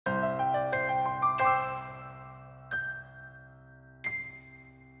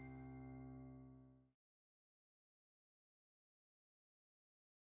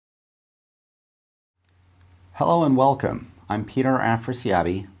Hello and welcome. I'm Peter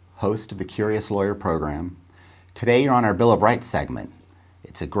Afrasiabi, host of the Curious Lawyer program. Today you're on our Bill of Rights segment.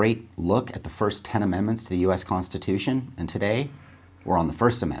 It's a great look at the first 10 amendments to the U.S. Constitution, and today we're on the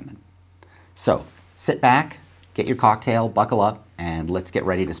First Amendment. So sit back, get your cocktail, buckle up, and let's get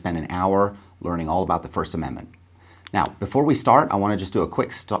ready to spend an hour learning all about the First Amendment. Now, before we start, I want to just do a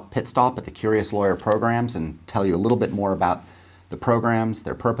quick pit stop at the Curious Lawyer programs and tell you a little bit more about the programs,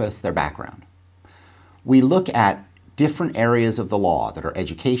 their purpose, their background. We look at different areas of the law that are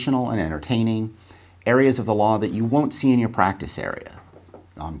educational and entertaining, areas of the law that you won't see in your practice area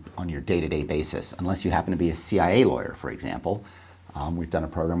on your day-to-day basis, unless you happen to be a CIA lawyer, for example. We've done a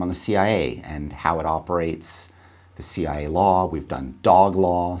program on the CIA and how it operates, the CIA law. We've done dog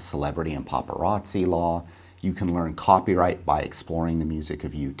law, celebrity and paparazzi law. You can learn copyright by exploring the music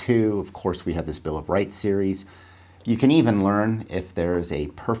of U2. Of course, we have this Bill of Rights series. You can even learn if there's a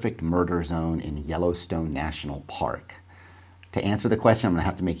perfect murder zone in Yellowstone National Park. To answer the question, I'm going to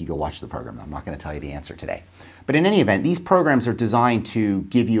have to make you go watch the program. I'm not going to tell you the answer today. But in any event, these programs are designed to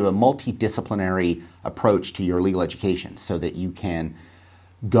give you a multidisciplinary approach to your legal education so that you can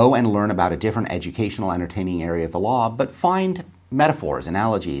go and learn about a different educational, entertaining area of the law, but find metaphors,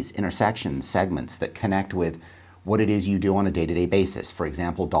 analogies, intersections, segments that connect with what it is you do on a day-to-day basis. For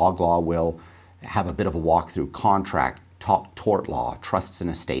example, dog law will have a bit of a walk through contract, tort law, trusts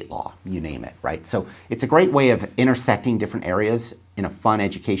and estate law, you name it, right? So it's a great way of intersecting different areas in a fun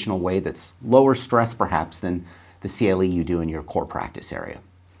educational way that's lower stress perhaps than the CLE you do in your core practice area.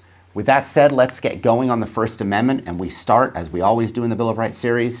 With that said, let's get going on the First Amendment, and we start, as we always do in the Bill of Rights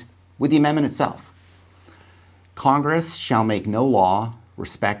series, with the amendment itself. Congress shall make no law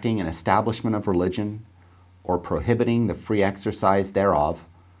respecting an establishment of religion or prohibiting the free exercise thereof,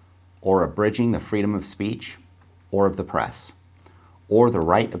 or abridging the freedom of speech or of the press, or the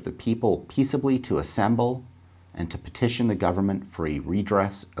right of the people peaceably to assemble and to petition the government for a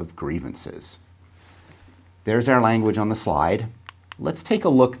redress of grievances. There's our language on the slide. Let's take a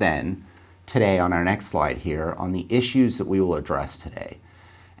look then today on our next slide here on the issues that we will address today.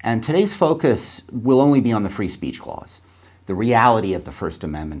 And today's focus will only be on the free speech clause. The reality of the First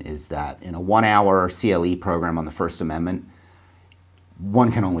Amendment is that in a 1-hour CLE program on the First Amendment,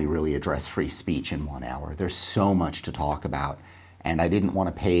 one can only really address free speech in 1 hour. There's so much to talk about, and I didn't want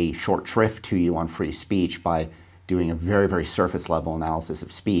to pay short shrift to you on free speech by doing a very, very surface level analysis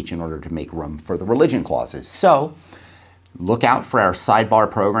of speech in order to make room for the religion clauses. So look out for our sidebar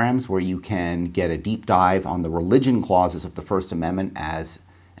programs where you can get a deep dive on the religion clauses of the First Amendment as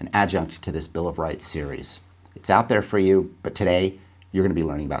an adjunct to this Bill of Rights series. It's out there for you, but today you're going to be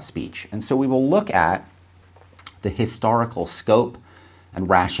learning about speech. And so we will look at the historical scope and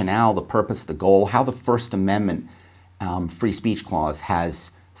rationale, the purpose, the goal, how the First Amendment free speech clause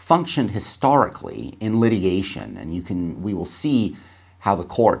has functioned historically in litigation. And we will see how the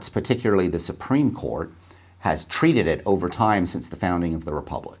courts, particularly the Supreme Court, has treated it over time since the founding of the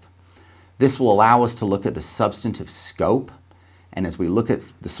Republic. This will allow us to look at the substantive scope, and as we look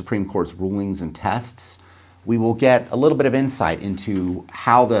at the Supreme Court's rulings and tests, we will get a little bit of insight into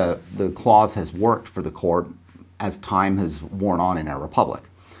how the clause has worked for the court as time has worn on in our republic.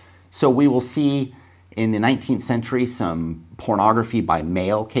 So we will see in the 19th century some pornography by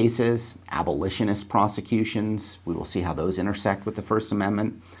mail cases, abolitionist prosecutions. We will see how those intersect with the First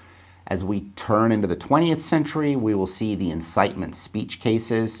Amendment. As we turn into the 20th century, we will see the incitement speech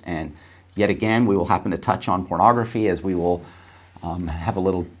cases, and yet again we will happen to touch on pornography as we will have a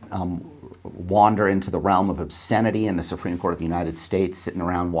little wander into the realm of obscenity in the Supreme Court of the United States, sitting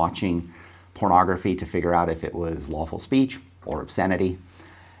around watching pornography to figure out if it was lawful speech or obscenity.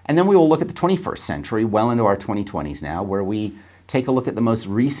 And then we will look at the 21st century, well into our 2020s now, where we take a look at the most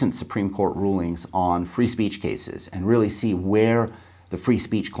recent Supreme Court rulings on free speech cases and really see where the free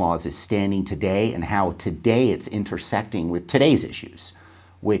speech clause is standing today and how today it's intersecting with today's issues,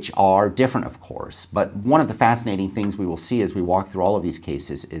 which are different, of course. But one of the fascinating things we will see as we walk through all of these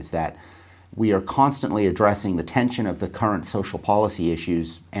cases is that we are constantly addressing the tension of the current social policy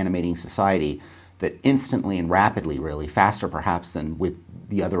issues animating society that instantly and rapidly, really, faster perhaps than with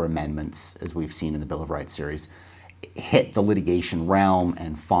the other amendments, as we've seen in the Bill of Rights series, hit the litigation realm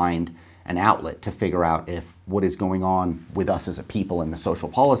and find an outlet to figure out if what is going on with us as a people in the social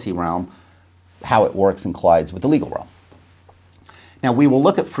policy realm, how it works and collides with the legal realm. Now, we will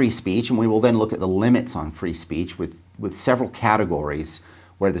look at free speech, and we will then look at the limits on free speech with several categories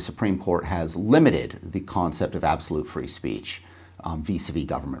where the Supreme Court has limited the concept of absolute free speech vis-a-vis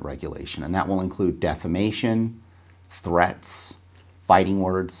government regulation. And that will include defamation, threats, fighting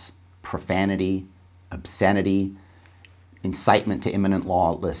words, profanity, obscenity, incitement to imminent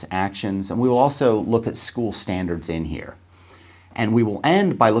lawless actions, and we will also look at school standards in here. And we will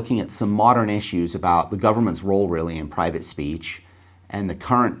end by looking at some modern issues about the government's role really in private speech and the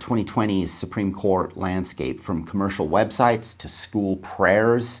current 2020s Supreme Court landscape, from commercial websites to school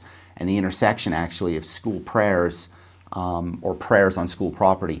prayers, and the intersection actually of school prayers or prayers on school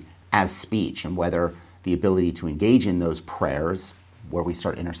property as speech, and whether the ability to engage in those prayers, where we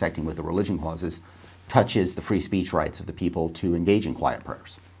start intersecting with the religion clauses, touches the free speech rights of the people to engage in quiet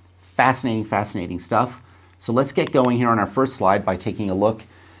prayers. Fascinating, fascinating stuff. So let's get going here on our first slide by taking a look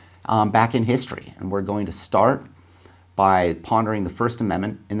back in history. And we're going to start by pondering the First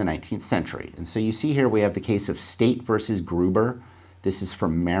Amendment in the 19th century. And so you see here we have the case of State versus Gruber. This is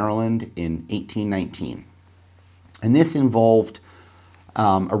from Maryland in 1819. And this involved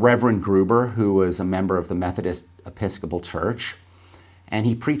a Reverend Gruber, who was a member of the Methodist Episcopal Church. And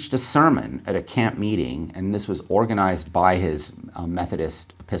he preached a sermon at a camp meeting, and this was organized by his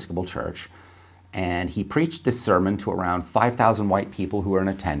Methodist Episcopal Church. And he preached this sermon to around 5,000 white people who were in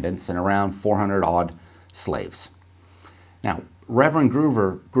attendance and around 400 odd slaves. Now, Reverend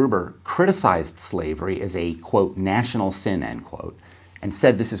Gruber criticized slavery as a, quote, national sin, end quote, and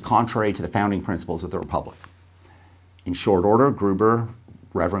said this is contrary to the founding principles of the Republic. In short order,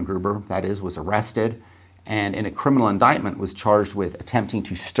 Reverend Gruber, that is, was arrested, and in a criminal indictment was charged with attempting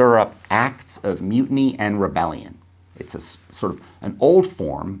to stir up acts of mutiny and rebellion. It's a sort of an old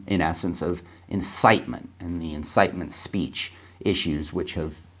form, in essence, of incitement and the incitement speech issues, which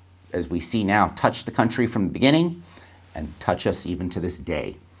have, as we see now, touched the country from the beginning and touch us even to this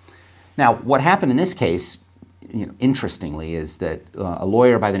day. Now, what happened in this case, interestingly, is that a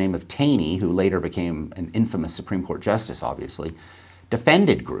lawyer by the name of Taney, who later became an infamous Supreme Court justice, obviously,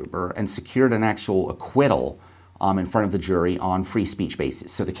 defended Gruber and secured an actual acquittal in front of the jury on free speech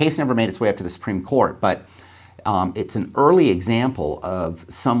basis. So the case never made its way up to the Supreme Court, but it's an early example of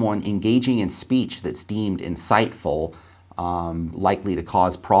someone engaging in speech that's deemed insightful, likely to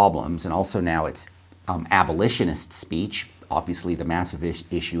cause problems, and also now it's abolitionist speech, obviously the massive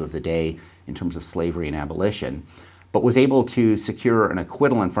issue of the day in terms of slavery and abolition, but was able to secure an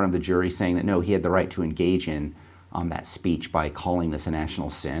acquittal in front of the jury, saying that no, he had the right to engage in that speech by calling this a national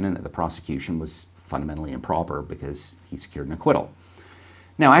sin, and that the prosecution was fundamentally improper because he secured an acquittal.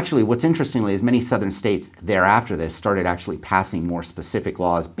 Now, actually, what's interestingly is many southern states thereafter this started actually passing more specific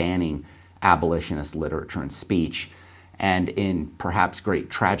laws banning abolitionist literature and speech, and in perhaps great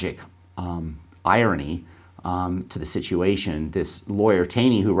tragic irony to the situation, this lawyer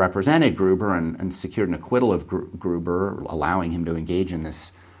Taney, who represented Gruber and secured an acquittal of Gruber, allowing him to engage in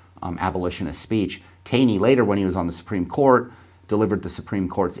this abolitionist speech, Taney later, when he was on the Supreme Court, delivered the Supreme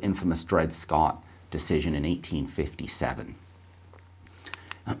Court's infamous Dred Scott decision in 1857.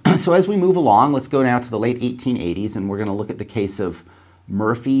 So as we move along, let's go now to the late 1880s, and we're going to look at the case of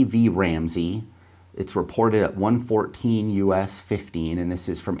Murphy v. Ramsey. It's reported at 114 U.S. 15, and this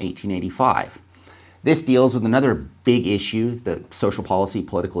is from 1885. This deals with another big issue, the social policy,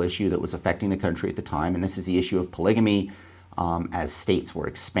 political issue that was affecting the country at the time, and this is the issue of polygamy. As states were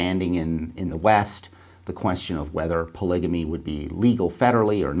expanding in the West, the question of whether polygamy would be legal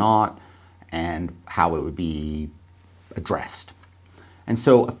federally or not, and how it would be addressed. And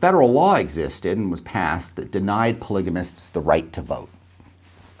so a federal law existed and was passed that denied polygamists the right to vote.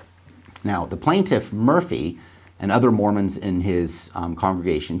 Now, the plaintiff, Murphy, and other Mormons in his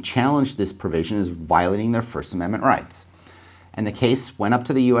congregation challenged this provision as violating their First Amendment rights. And the case went up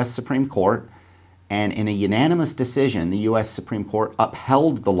to the U.S. Supreme Court, and in a unanimous decision, the U.S. Supreme Court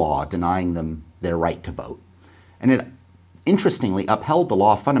upheld the law denying them their right to vote. And it, interestingly, upheld the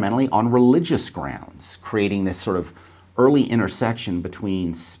law fundamentally on religious grounds, creating this sort of early intersection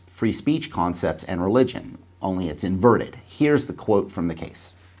between free speech concepts and religion, only it's inverted. Here's the quote from the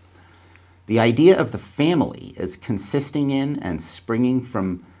case. "The idea of the family as consisting in and springing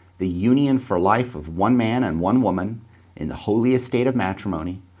from the union for life of one man and one woman in the holy estate of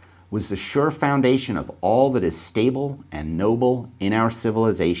matrimony was the sure foundation of all that is stable and noble in our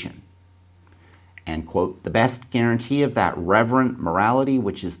civilization." And, quote, "the best guarantee of that reverent morality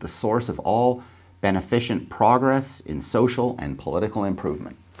which is the source of all beneficent progress in social and political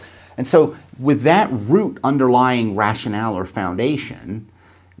improvement." And so with that root underlying rationale or foundation,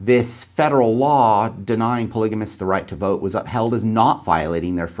 this federal law denying polygamists the right to vote was upheld as not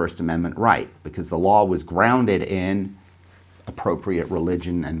violating their First Amendment right, because the law was grounded in appropriate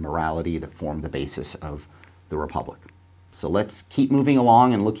religion and morality that formed the basis of the Republic. So let's keep moving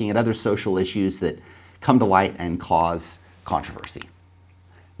along and looking at other social issues that come to light and cause controversy.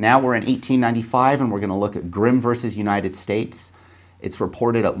 Now we're in 1895, and we're going to look at Grimm versus United States. It's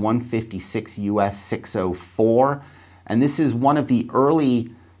reported at 156 U.S. 604, And this is one of the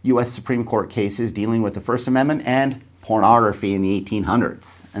early U.S. Supreme Court cases dealing with the First Amendment and pornography in the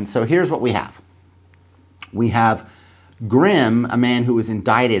 1800s. And so here's what we have. We have Grimm, a man who was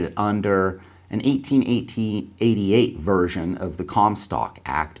indicted under an 1888 version of the Comstock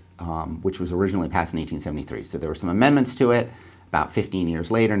Act, which was originally passed in 1873. So there were some amendments to it. About 15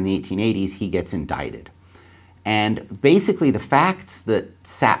 years later, in the 1880s, he gets indicted. And basically the facts that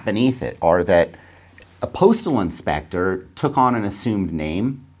sat beneath it are that a postal inspector took on an assumed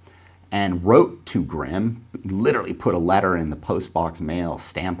name and wrote to Grimm, literally put a letter in the postbox mail,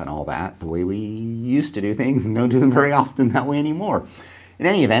 stamp and all that, the way we used to do things, and don't do them very often that way anymore. In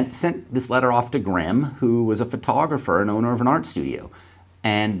any event, sent this letter off to Grimm, who was a photographer and owner of an art studio.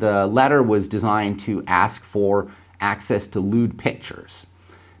 And the letter was designed to ask for access to lewd pictures.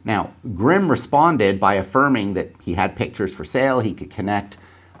 Now, Grimm responded by affirming that he had pictures for sale. He could connect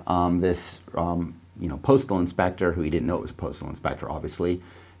this postal inspector, who he didn't know was a postal inspector, obviously,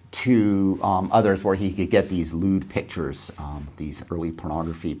 to others where he could get these lewd pictures, these early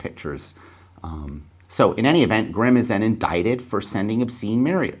pornography pictures. So in any event, Grimm is then indicted for sending obscene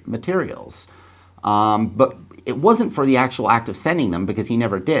materials. But it wasn't for the actual act of sending them, because he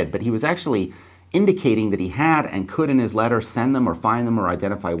never did, but he was actually indicating that he had and could in his letter send them or find them or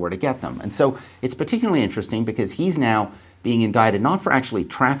identify where to get them. And so it's particularly interesting because he's now being indicted not for actually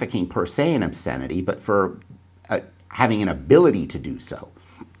trafficking per se in obscenity, but for having an ability to do so.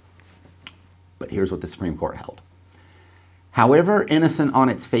 But here's what the Supreme Court held. However innocent on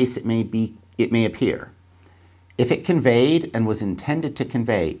its face it may appear, if it conveyed and was intended to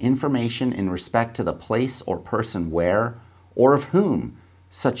convey information in respect to the place or person where or of whom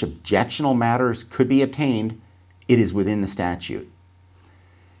such objectionable matters could be obtained, it is within the statute.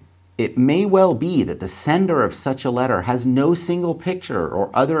 It may well be that the sender of such a letter has no single picture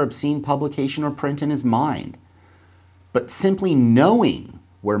or other obscene publication or print in his mind, but simply knowing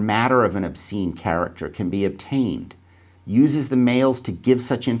where matter of an obscene character can be obtained, uses the mails to give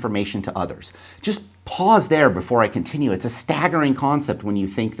such information to others. Just pause there before I continue. It's a staggering concept when you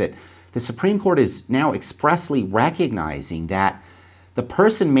think that the Supreme Court is now expressly recognizing that the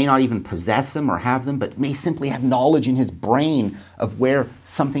person may not even possess them or have them, but may simply have knowledge in his brain of where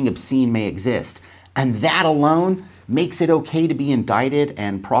something obscene may exist. And that alone makes it okay to be indicted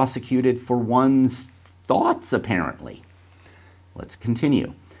and prosecuted for one's thoughts, apparently. Let's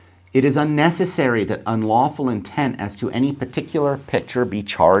continue. It is unnecessary that unlawful intent as to any particular picture be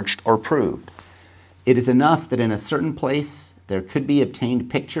charged or proved. It is enough that in a certain place there could be obtained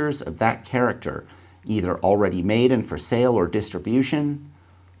pictures of that character, either already made and for sale or distribution,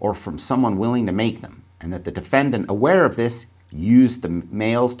 or from someone willing to make them, and that the defendant, aware of this, used the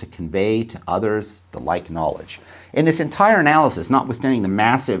mails to convey to others the like knowledge. In this entire analysis, notwithstanding the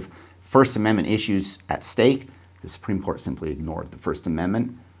massive First Amendment issues at stake, the Supreme Court simply ignored the First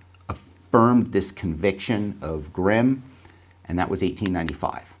Amendment, affirmed this conviction of Grimm, and that was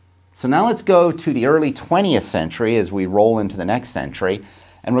 1895. So now let's go to the early 20th century as we roll into the next century.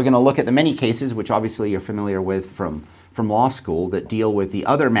 And we're going to look at the many cases, which obviously you're familiar with from law school, that deal with the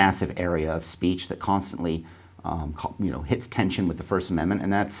other massive area of speech that constantly hits tension with the First Amendment,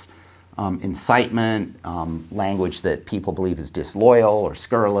 and that's incitement, language that people believe is disloyal or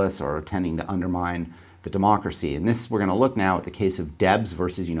scurrilous or tending to undermine the democracy. And this, we're going to look now at the case of Debs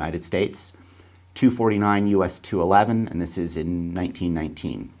versus United States, 249 U.S. 211, and this is in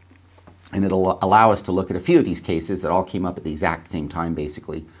 1919. And it'll allow us to look at a few of these cases that all came up at the exact same time,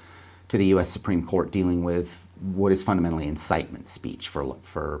 basically, to the U.S. Supreme Court dealing with what is fundamentally incitement speech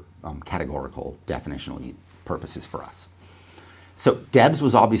for categorical definitional purposes for us. So Debs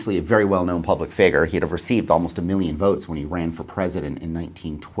was obviously a very well-known public figure. He had received almost 1 million votes when he ran for president in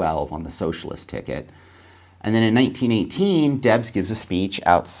 1912 on the socialist ticket. And then in 1918, Debs gives a speech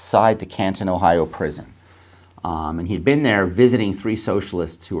outside the Canton, Ohio prison. And he'd been there visiting 3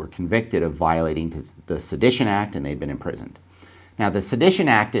 socialists who were convicted of violating the Sedition Act, and they'd been imprisoned. Now, the Sedition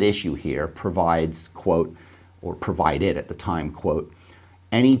Act at issue here provides, quote, or provided at the time, quote,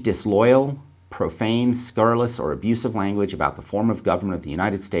 any disloyal, profane, scurrilous, or abusive language about the form of government of the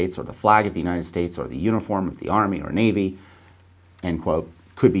United States or the flag of the United States or the uniform of the Army or Navy, end quote,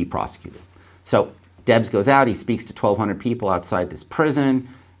 could be prosecuted. So Debs goes out, he speaks to 1,200 people outside this prison.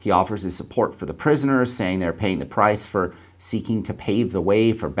 He offers his support for the prisoners, saying they're paying the price for seeking to pave the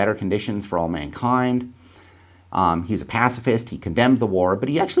way for better conditions for all mankind. He's a pacifist, he condemned the war, but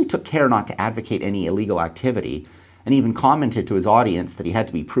he actually took care not to advocate any illegal activity, and even commented to his audience that he had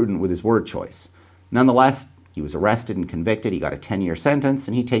to be prudent with his word choice. Nonetheless, he was arrested and convicted, he got a 10-year sentence,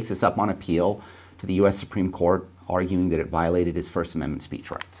 and he takes this up on appeal to the U.S. Supreme Court, arguing that it violated his First Amendment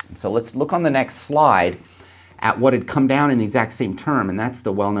speech rights. And so let's look on the next slide at what had come down in the exact same term, and that's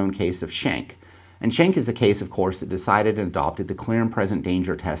the well-known case of Schenck. And Schenck is a case, of course, that decided and adopted the clear and present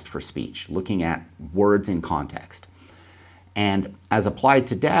danger test for speech, looking at words in context. And as applied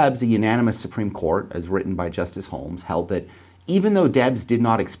to Debs, a unanimous Supreme Court, as written by Justice Holmes, held that even though Debs did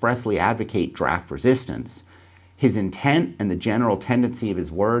not expressly advocate draft resistance, his intent and the general tendency of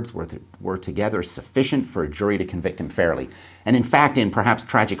his words were together sufficient for a jury to convict him fairly. And in fact, in perhaps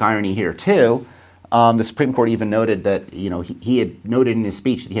tragic irony here too, the Supreme Court even noted that, he had noted in his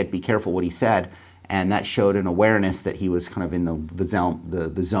speech that he had to be careful what he said, and that showed an awareness that he was kind of in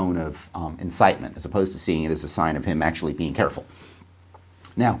the zone of incitement, as opposed to seeing it as a sign of him actually being careful.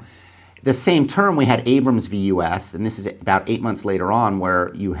 Now, the same term, we had Abrams v. U.S., and this is about 8 months later on,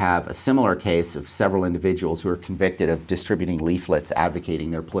 where you have a similar case of several individuals who are convicted of distributing leaflets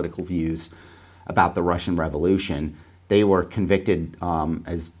advocating their political views about the Russian Revolution. They were convicted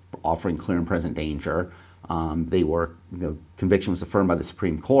as offering clear and present danger. The conviction was affirmed by the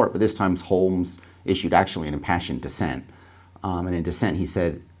Supreme Court, but this time Holmes issued actually an impassioned dissent. And in dissent he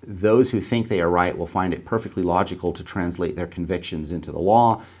said, "Those who think they are right will find it perfectly logical to translate their convictions into the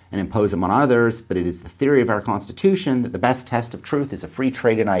law and impose them on others, but it is the theory of our Constitution that the best test of truth is a free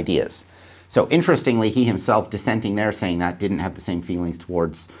trade in ideas." So interestingly, he himself dissenting there, saying that didn't have the same feelings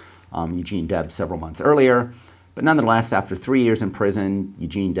towards Eugene Debs several months earlier. But nonetheless, after 3 years in prison,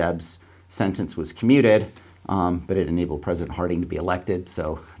 Eugene Debs' sentence was commuted, but it enabled President Harding to be elected,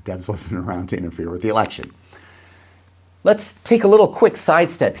 so Debs wasn't around to interfere with the election. Let's take a little quick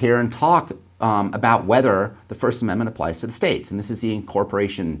sidestep here and talk about whether the First Amendment applies to the states, and this is the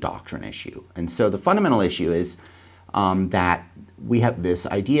incorporation doctrine issue. And so the fundamental issue is that we have this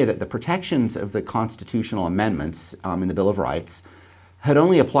idea that the protections of the constitutional amendments in the Bill of Rights had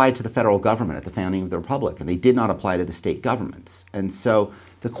only applied to the federal government at the founding of the Republic, and they did not apply to the state governments. And so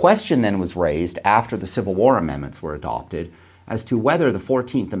the question then was raised after the Civil War amendments were adopted as to whether the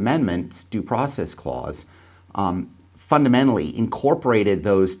 14th Amendment's due process clause fundamentally incorporated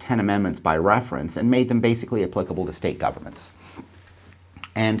those 10 amendments by reference and made them basically applicable to state governments.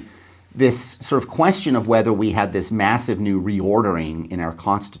 And this sort of question of whether we had this massive new reordering in our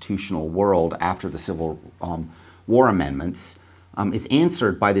constitutional world after the Civil War amendments is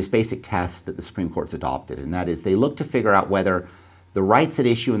answered by this basic test that the Supreme Court's adopted, and that is they look to figure out whether the rights at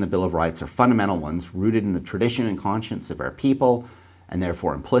issue in the Bill of Rights are fundamental ones rooted in the tradition and conscience of our people and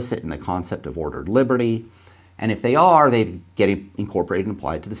therefore implicit in the concept of ordered liberty. And if they are, they get incorporated and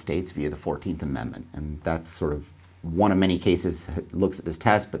applied to the states via the 14th Amendment. And that's sort of one of many cases that looks at this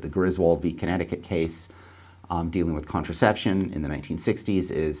test, but the Griswold v. Connecticut case dealing with contraception in the 1960s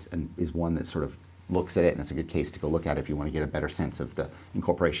is one that sort of looks at it, and it's a good case to go look at if you want to get a better sense of the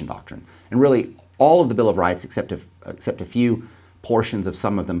incorporation doctrine. And really, all of the Bill of Rights, except a few portions of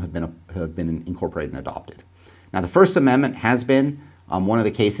some of them, have been incorporated and adopted. Now, the First Amendment has been. One of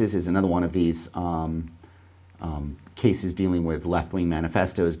the cases is another one of these cases dealing with left-wing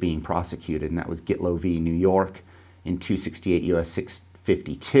manifestos being prosecuted, and that was Gitlow v. New York in 268 U.S.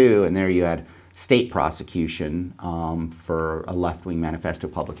 652, and there you had state prosecution for a left-wing manifesto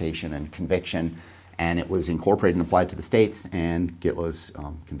publication and conviction, and it was incorporated and applied to the states, and Gitlow's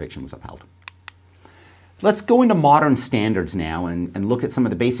conviction was upheld. Let's go into modern standards now and look at some of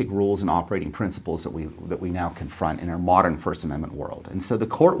the basic rules and operating principles that we now confront in our modern First Amendment world. And so the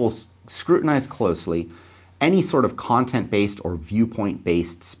court will scrutinize closely any sort of content-based or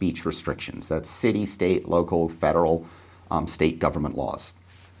viewpoint-based speech restrictions. That's city, state, local, federal, state government laws.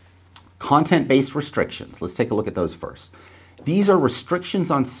 Content-based restrictions, let's take a look at those first. These are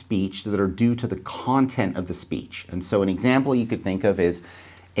restrictions on speech that are due to the content of the speech. And so an example you could think of is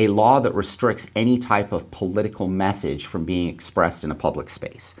a law that restricts any type of political message from being expressed in a public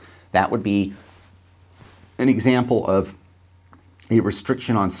space. That would be an example of a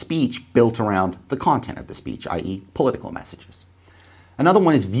restriction on speech built around the content of the speech, i.e. political messages. Another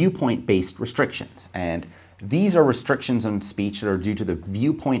one is viewpoint-based restrictions, and these are restrictions on speech that are due to the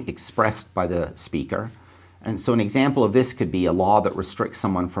viewpoint expressed by the speaker. And so an example of this could be a law that restricts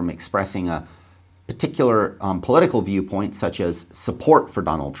someone from expressing a particular political viewpoint, such as support for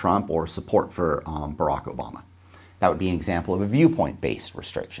Donald Trump or support for Barack Obama. That would be an example of a viewpoint-based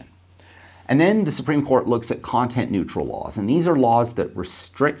restriction. And then the Supreme Court looks at content-neutral laws, and these are laws that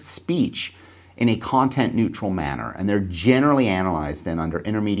restrict speech in a content-neutral manner, and they're generally analyzed then under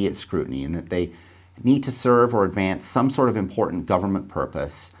intermediate scrutiny in that they need to serve or advance some sort of important government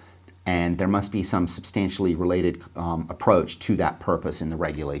purpose, and there must be some substantially related approach to that purpose in the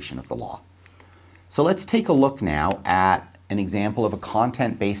regulation of the law. So let's take a look now at an example of a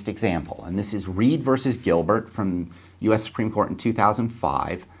content-based example, and this is Reed versus Gilbert from U.S. Supreme Court in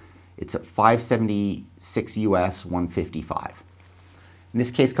 2005. It's at 576 U.S. 155. And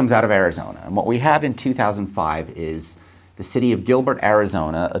this case comes out of Arizona. And what we have in 2005 is the city of Gilbert,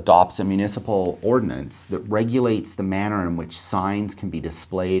 Arizona adopts a municipal ordinance that regulates the manner in which signs can be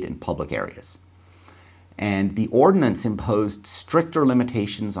displayed in public areas. And the ordinance imposed stricter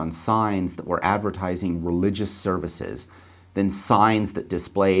limitations on signs that were advertising religious services than signs that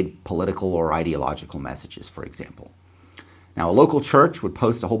displayed political or ideological messages, for example. Now, a local church would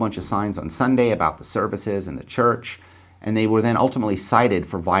post a whole bunch of signs on Sunday about the services in the church, and they were then ultimately cited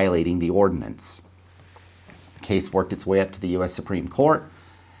for violating the ordinance. The case worked its way up to the U.S. Supreme Court,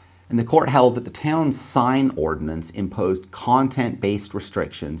 and the court held that the town's sign ordinance imposed content-based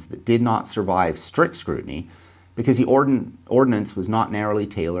restrictions that did not survive strict scrutiny because the ordinance was not narrowly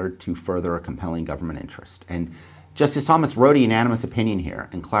tailored to further a compelling government interest. And Justice Thomas wrote a unanimous opinion here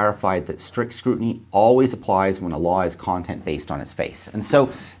and clarified that strict scrutiny always applies when a law is content-based on its face. And so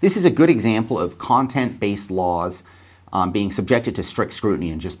this is a good example of content-based laws being subjected to strict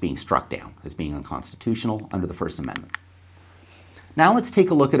scrutiny and just being struck down as being unconstitutional under the First Amendment. Now let's take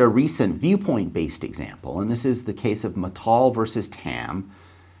a look at a recent viewpoint-based example, and this is the case of Mattal versus Tam.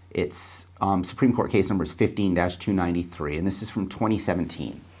 Its Supreme Court case number is 15-293, and this is from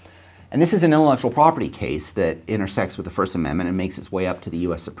 2017. And this is an intellectual property case that intersects with the First Amendment and makes its way up to the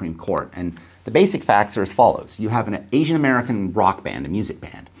U.S. Supreme Court. And the basic facts are as follows. You have an Asian American rock band, a music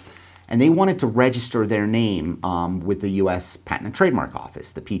band, and they wanted to register their name with the U.S. Patent and Trademark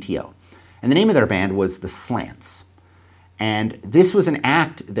Office, the PTO. And the name of their band was the Slants. And this was an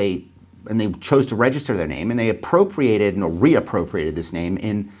act, they chose to register their name, and they appropriated or reappropriated this name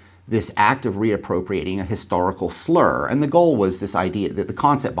in this act of reappropriating a historical slur. And the goal was this idea, that the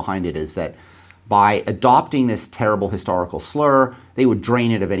concept behind it is that by adopting this terrible historical slur, they would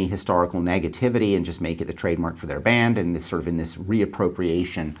drain it of any historical negativity and just make it the trademark for their band, and this sort of in this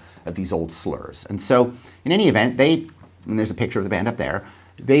reappropriation of these old slurs. And so in any event, and there's a picture of the band up there,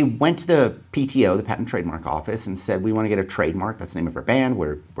 they went to the PTO, the Patent and Trademark Office, and said, we want to get a trademark. That's the name of our band.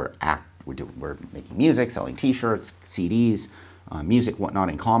 We're making music, selling T-shirts, CDs, music, whatnot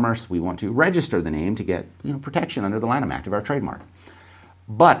in commerce. We want to register the name to get protection under the Lanham Act of our trademark.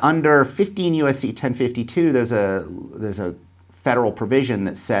 But under 15 U.S.C. 1052, there's a federal provision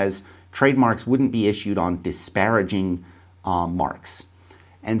that says trademarks wouldn't be issued on disparaging marks.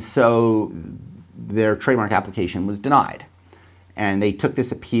 And so their trademark application was denied. And they took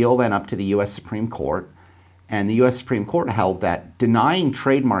this appeal then up to the U.S. Supreme Court. And the U.S. Supreme Court held that denying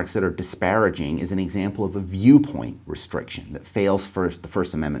trademarks that are disparaging is an example of a viewpoint restriction that fails the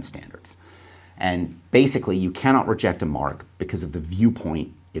First Amendment standards. And basically, you cannot reject a mark because of the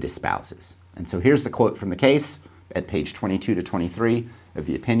viewpoint it espouses. And so here's the quote from the case at page 22 to 23 of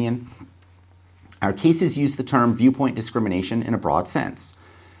the opinion. Our cases use the term viewpoint discrimination in a broad sense.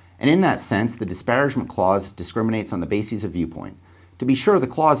 And in that sense, the disparagement clause discriminates on the basis of viewpoint. To be sure, the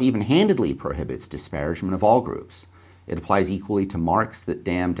clause even-handedly prohibits disparagement of all groups. It applies equally to marks that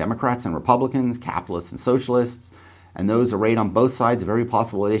damn Democrats and Republicans, capitalists and socialists, and those arrayed on both sides of every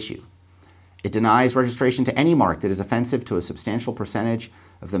possible issue. It denies registration to any mark that is offensive to a substantial percentage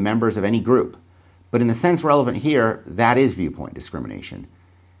of the members of any group. But in the sense relevant here, that is viewpoint discrimination.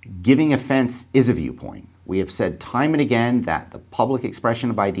 Giving offense is a viewpoint. We have said time and again that the public expression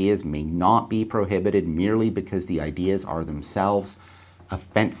of ideas may not be prohibited merely because the ideas are themselves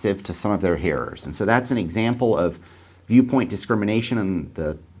offensive to some of their hearers. And so that's an example of viewpoint discrimination and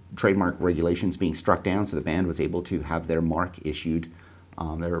the trademark regulations being struck down, so the band was able to have their mark issued,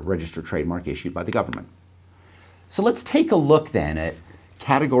 their registered trademark issued by the government. So let's take a look then at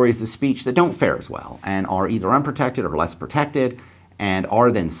categories of speech that don't fare as well and are either unprotected or less protected, and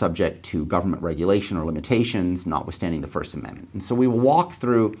are then subject to government regulation or limitations, notwithstanding the First Amendment. And so we will walk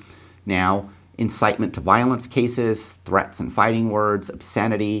through now incitement to violence cases, threats and fighting words,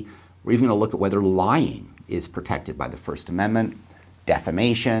 obscenity. We're even going to look at whether lying is protected by the First Amendment,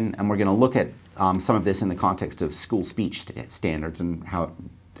 defamation, and we're going to look at some of this in the context of school speech standards and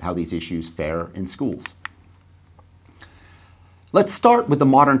how these issues fare in schools. Let's start with the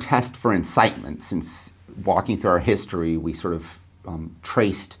modern test for incitement. Since walking through our history, we sort of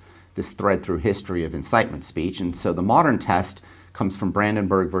traced this thread through history of incitement speech. And so the modern test comes from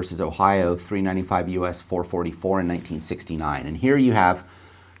Brandenburg versus Ohio, 395 U.S. 444 in 1969. And here you have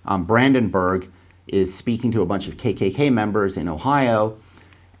Brandenburg is speaking to a bunch of KKK members in Ohio,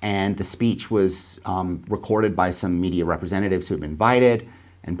 and the speech was recorded by some media representatives who had been invited.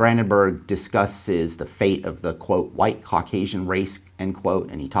 And Brandenburg discusses the fate of the, quote, white Caucasian race, end quote,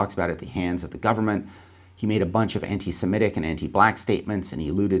 and he talks about it at the hands of the government. He made a bunch of anti-Semitic and anti-black statements, and he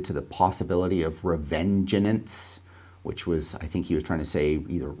alluded to the possibility of revengeance, which was, I think he was trying to say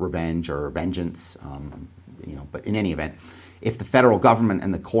either revenge or vengeance, but in any event, if the federal government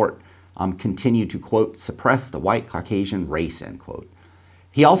and the court continue to, quote, suppress the white Caucasian race, end quote.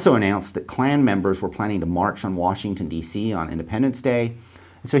 He also announced that Klan members were planning to march on Washington, D.C. on Independence Day.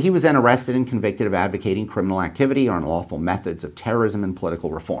 And so he was then arrested and convicted of advocating criminal activity or unlawful methods of terrorism and political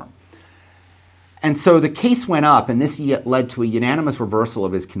reform. And so the case went up, and this led to a unanimous reversal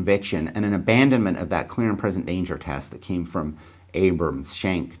of his conviction and an abandonment of that clear and present danger test that came from Abrams,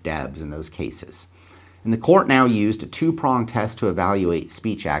 Schenck, Debs in those cases. And the court now used a two-pronged test to evaluate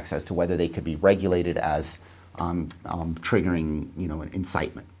speech acts as to whether they could be regulated as triggering, an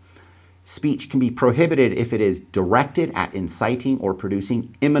incitement. Speech can be prohibited if it is directed at inciting or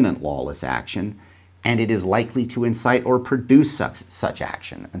producing imminent lawless action, and it is likely to incite or produce such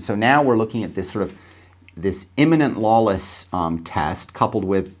action. And so now we're looking at this imminent lawless test, coupled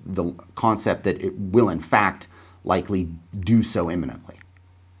with the concept that it will in fact likely do so imminently.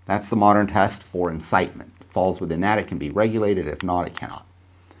 That's the modern test for incitement. It falls within that. It can be regulated. If not, it cannot.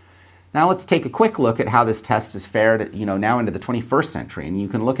 Now let's take a quick look at how this test has fared, now into the 21st century. And you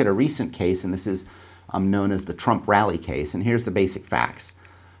can look at a recent case, and this is known as the Trump rally case. And here's the basic facts.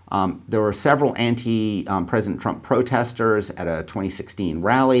 There were several anti-President Trump protesters at a 2016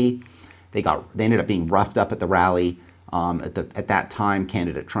 rally. They ended up being roughed up at the rally. At that time,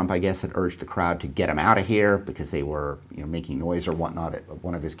 candidate Trump, I guess, had urged the crowd to get him out of here because they were making noise or whatnot at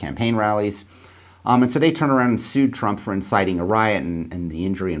one of his campaign rallies. And so they turned around and sued Trump for inciting a riot and the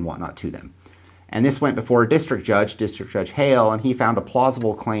injury and whatnot to them. And this went before a district judge, District Judge Hale, and he found a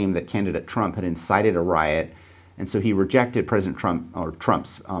plausible claim that candidate Trump had incited a riot, and so he rejected President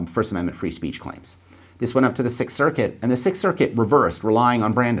Trump's First Amendment free speech claims. This went up to the Sixth Circuit, and the Sixth Circuit reversed, relying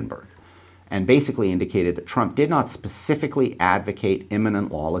on Brandenburg, and basically indicated that Trump did not specifically advocate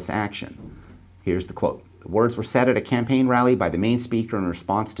imminent lawless action. Here's the quote. The words were said at a campaign rally by the main speaker in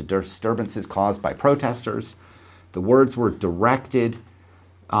response to disturbances caused by protesters. The words were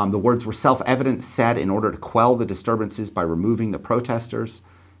self-evident, said in order to quell the disturbances by removing the protesters.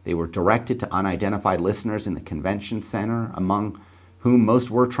 They were directed to unidentified listeners in the convention center, among whom most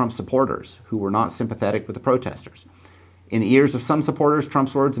were Trump supporters, who were not sympathetic with the protesters. In the ears of some supporters,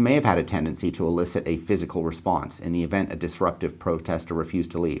 Trump's words may have had a tendency to elicit a physical response in the event a disruptive protester refused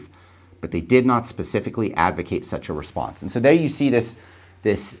to leave. But they did not specifically advocate such a response. And so there you see this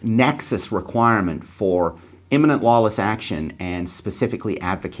nexus requirement for imminent lawless action and specifically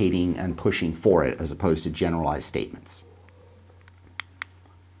advocating and pushing for it as opposed to generalized statements.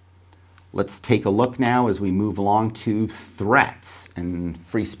 Let's take a look now as we move along to threats and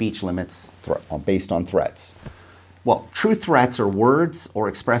free speech limits based on threats. Well, true threats are words or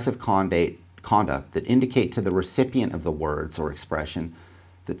expressive conduct that indicate to the recipient of the words or expression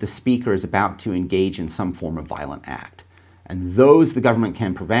that the speaker is about to engage in some form of violent act. And those the government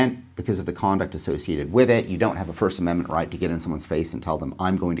can prevent because of the conduct associated with it. You don't have a First Amendment right to get in someone's face and tell them,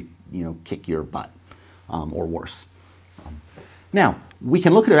 I'm going to kick your butt, or worse. Now, we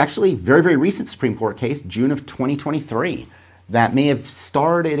can look at actually very, very recent Supreme Court case, June of 2023, that may have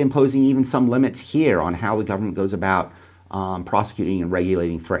started imposing even some limits here on how the government goes about prosecuting and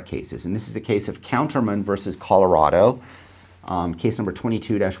regulating threat cases. And this is the case of Counterman versus Colorado, case number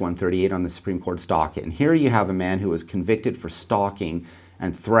 22-138 on the Supreme Court's docket. And here you have a man who was convicted for stalking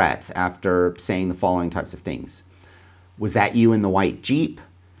and threats after saying the following types of things. Was that you in the white Jeep?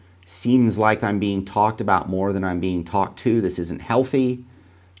 Seems like I'm being talked about more than I'm being talked to. This isn't healthy.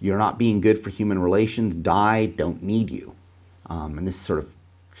 You're not being good for human relations. Die, don't need you. And this sort of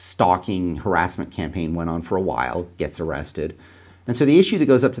stalking harassment campaign went on for a while, gets arrested. And so the issue that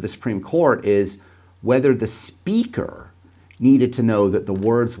goes up to the Supreme Court is whether the speaker needed to know that the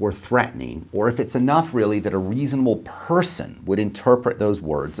words were threatening, or if it's enough really that a reasonable person would interpret those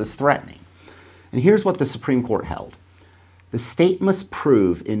words as threatening. And here's what the Supreme Court held. The state must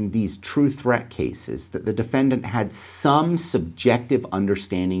prove in these true threat cases that the defendant had some subjective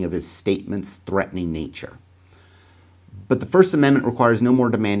understanding of his statement's threatening nature. But the First Amendment requires no more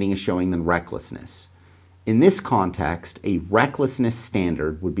demanding a showing than recklessness. In this context, a recklessness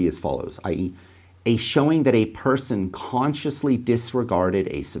standard would be as follows, i.e., a showing that a person consciously disregarded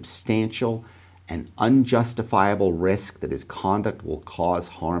a substantial and unjustifiable risk that his conduct will cause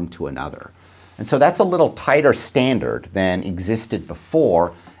harm to another. And so that's a little tighter standard than existed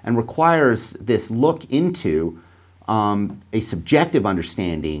before and requires this look into a subjective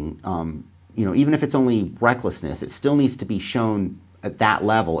understanding. Even if it's only recklessness, it still needs to be shown at that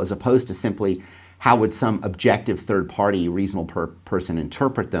level as opposed to simply how would some objective third-party reasonable person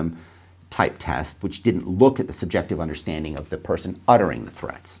interpret them type test, which didn't look at the subjective understanding of the person uttering the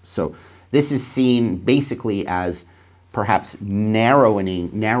threats. So this is seen basically as perhaps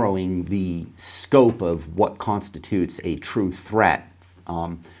narrowing the scope of what constitutes a true threat,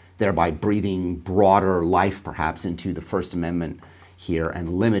 thereby breathing broader life perhaps into the First Amendment here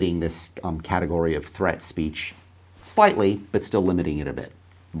and limiting this category of threat speech slightly, but still limiting it a bit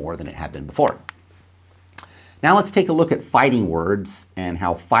more than it had been before. Now let's take a look at fighting words and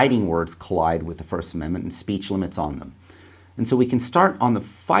how fighting words collide with the First Amendment and speech limits on them. And so we can start on the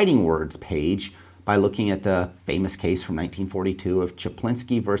fighting words page by looking at the famous case from 1942 of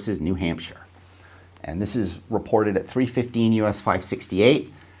Chaplinsky versus New Hampshire. And this is reported at 315 U.S.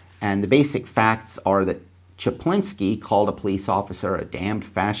 568. And the basic facts are that Chaplinsky called a police officer a damned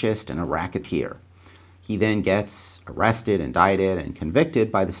fascist and a racketeer. He then gets arrested, indicted, and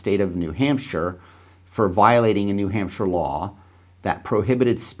convicted by the state of New Hampshire for violating a New Hampshire law that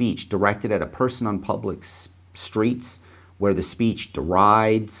prohibited speech directed at a person on public streets where the speech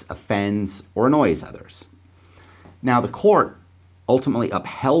derides, offends, or annoys others. Now, the court ultimately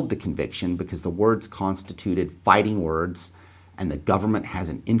upheld the conviction because the words constituted fighting words and the government has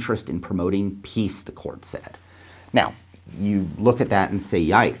an interest in promoting peace, the court said. Now, you look at that and say,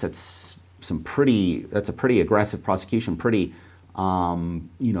 yikes, that's a pretty aggressive prosecution, pretty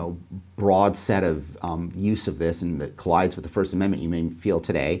broad set of use of this, and that collides with the First Amendment, you may feel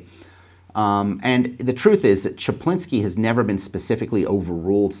today. And the truth is that Chaplinsky has never been specifically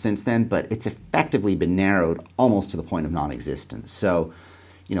overruled since then, but it's effectively been narrowed almost to the point of non-existence. So,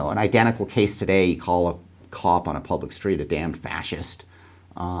 an identical case today, you call a cop on a public street a damned fascist.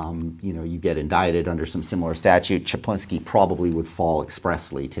 You get indicted under some similar statute. Chaplinsky probably would fall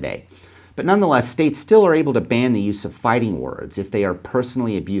expressly today. But nonetheless, states still are able to ban the use of fighting words if they are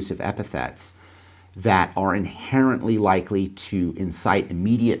personally abusive epithets that are inherently likely to incite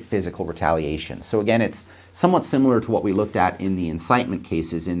immediate physical retaliation. So again, it's somewhat similar to what we looked at in the incitement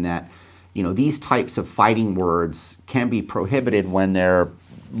cases, in that, these types of fighting words can be prohibited when they're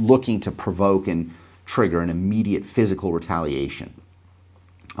looking to provoke and trigger an immediate physical retaliation.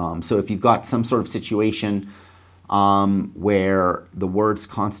 So if you've got some sort of situation where the words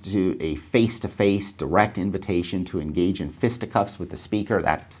constitute a face-to-face direct invitation to engage in fisticuffs with the speaker,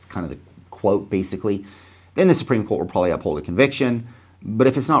 that's kind of the quote basically, then the Supreme Court will probably uphold a conviction. But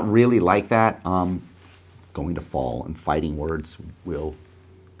if it's not really like that, going to fall and fighting words will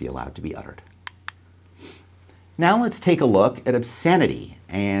be allowed to be uttered. Now let's take a look at obscenity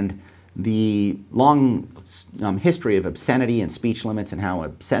and the long history of obscenity and speech limits, and how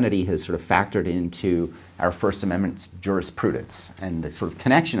obscenity has sort of factored into our First Amendment jurisprudence, and the sort of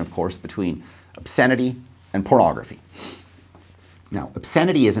connection, of course, between obscenity and pornography. Now,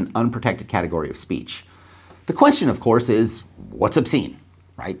 obscenity is an unprotected category of speech. The question, of course, is what's obscene,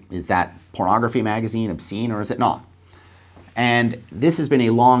 right? Is that pornography magazine obscene or is it not? And this has been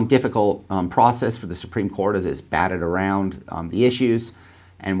a long, difficult process for the Supreme Court as it's batted around the issues.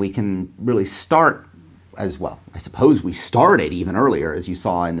 And we can really start as well. I suppose we started even earlier, as you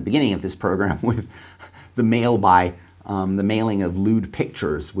saw in the beginning of this program, with the mailing of lewd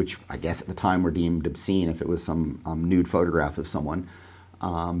pictures, which I guess at the time were deemed obscene if it was some nude photograph of someone.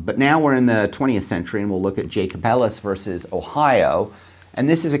 But now we're in the 20th century, and we'll look at Jacob Ellis versus Ohio. And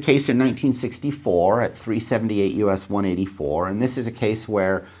this is a case in 1964 at 378 U.S. 184. And this is a case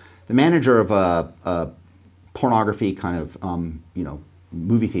where the manager of a pornography kind of,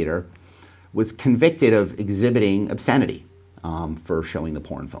 movie theater was convicted of exhibiting obscenity for showing the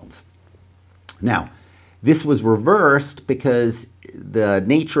porn films. Now, this was reversed because the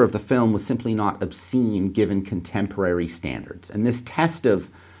nature of the film was simply not obscene given contemporary standards. And this test of,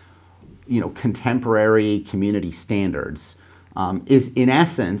 contemporary community standards is in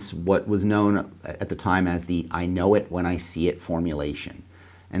essence what was known at the time as the I know it when I see it formulation.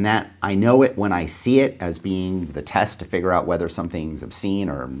 And that I know it when I see it as being the test to figure out whether something's obscene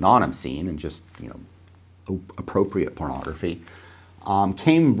or non-obscene and just, appropriate pornography,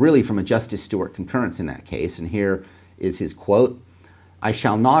 came really from a Justice Stewart concurrence in that case. And here is his quote: "I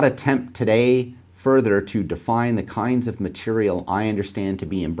shall not attempt today further to define the kinds of material I understand to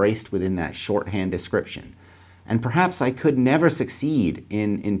be embraced within that shorthand description. And perhaps I could never succeed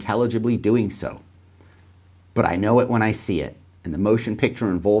in intelligibly doing so. But I know it when I see it. And the motion picture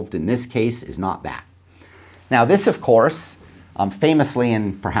involved in this case is not that." Now this, of course, famously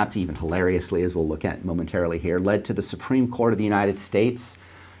and perhaps even hilariously, as we'll look at momentarily here, led to the Supreme Court of the United States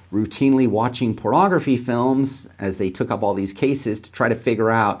routinely watching pornography films as they took up all these cases to try to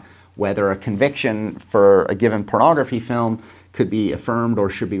figure out whether a conviction for a given pornography film could be affirmed or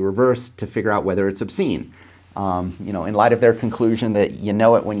should be reversed to figure out whether it's obscene. In light of their conclusion that you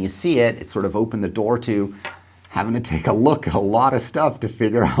know it when you see it, it sort of opened the door to having to take a look at a lot of stuff to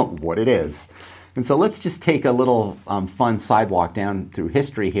figure out what it is. And so let's just take a little fun sidewalk down through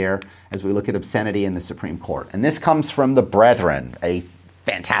history here as we look at obscenity in the Supreme Court. And this comes from The Brethren, a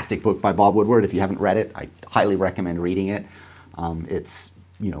fantastic book by Bob Woodward. If you haven't read it, I highly recommend reading it. It's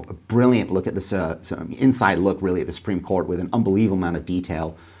a brilliant look at this, inside look really at the Supreme Court with an unbelievable amount of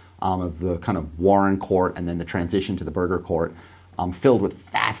detail of the kind of Warren Court and then the transition to the Burger Court, filled with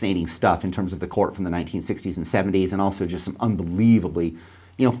fascinating stuff in terms of the court from the 1960s and 70s, and also just some unbelievably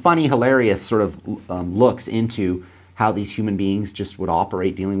funny, hilarious sort of looks into how these human beings just would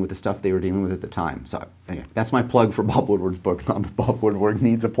operate dealing with the stuff they were dealing with at the time. So anyway, that's my plug for Bob Woodward's book. Not that Bob Woodward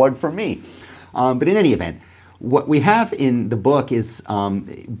needs a plug from me. But in any event, what we have in the book is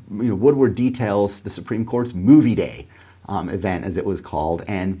Woodward details the Supreme Court's movie day event, as it was called,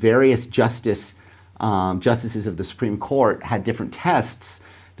 and various justices of the Supreme Court had different tests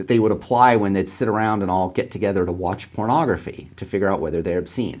that they would apply when they'd sit around and all get together to watch pornography to figure out whether they're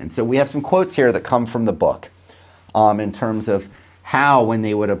obscene. And so we have some quotes here that come from the book in terms of how, when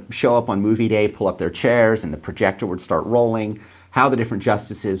they would show up on movie day, pull up their chairs and the projector would start rolling, how the different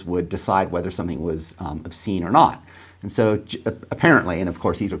justices would decide whether something was obscene or not. And so apparently, and of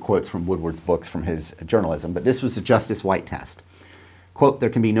course these are quotes from Woodward's books from his journalism, but this was the Justice White test. Quote, there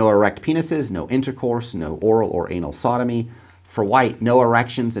can be no erect penises, no intercourse, no oral or anal sodomy. For White, no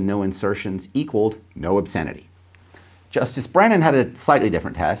erections and no insertions equaled no obscenity. Justice Brennan had a slightly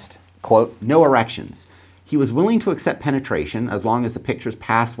different test. Quote, no erections. He was willing to accept penetration as long as the pictures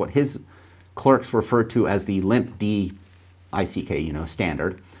passed what his clerks referred to as the limp D, ICK,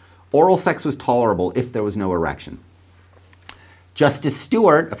 standard. Oral sex was tolerable if there was no erection. Justice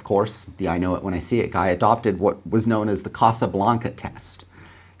Stewart, of course, the I know it when I see it guy, adopted what was known as the Casablanca test.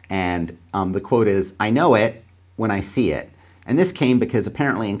 And the quote is, I know it when I see it. And this came because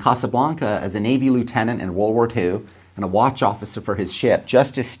apparently in Casablanca, as a Navy lieutenant in World War II and a watch officer for his ship,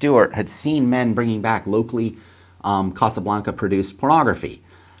 Justice Stewart had seen men bringing back locally Casablanca-produced pornography.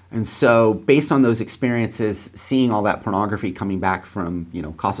 And so based on those experiences, seeing all that pornography coming back from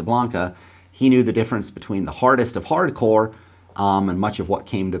Casablanca, he knew the difference between the hardest of hardcore and much of what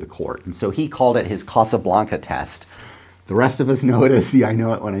came to the court. And so he called it his Casablanca test. The rest of us know it as the I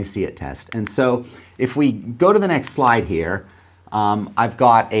know it when I see it test. And so if we go to the next slide here, I've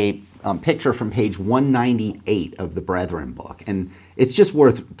got a picture from page 198 of the Brethren book. And it's just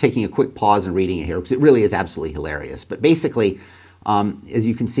worth taking a quick pause and reading it here because it really is absolutely hilarious. But basically, as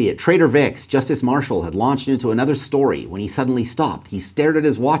you can see at Trader Vic's, Justice Marshall had launched into another story when he suddenly stopped. He stared at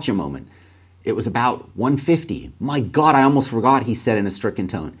his watch a moment. It was about 1:50. My God, I almost forgot, he said in a stricken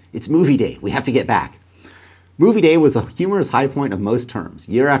tone. It's movie day. We have to get back. Movie day was a humorous high point of most terms.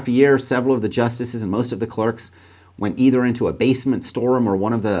 Year after year, several of the justices and most of the clerks went either into a basement storeroom or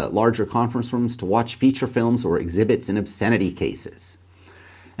one of the larger conference rooms to watch feature films or exhibits in obscenity cases.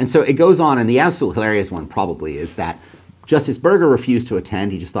 And so it goes on, and the absolute hilarious one probably is that Justice Berger refused to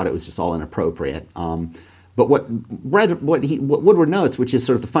attend. He just thought it was just all inappropriate. But what Woodward notes, which is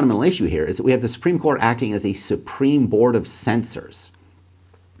sort of the fundamental issue here, is that we have the Supreme Court acting as a supreme board of censors.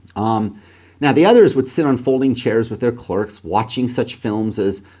 Now, the others would sit on folding chairs with their clerks, watching such films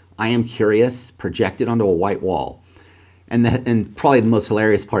as I Am Curious, projected onto a white wall. And probably the most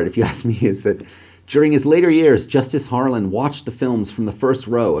hilarious part, if you ask me, is that during his later years, Justice Harlan watched the films from the first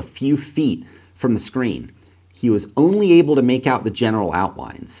row, a few feet from the screen. He was only able to make out the general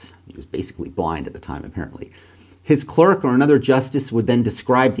outlines. He was basically blind at the time, apparently. His clerk or another justice would then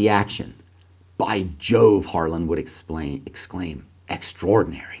describe the action. By Jove, Harlan would exclaim,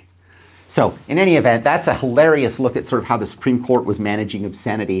 extraordinary. So, in any event, that's a hilarious look at sort of how the Supreme Court was managing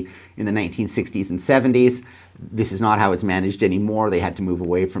obscenity in the 1960s and 70s. This is not how it's managed anymore. They had to move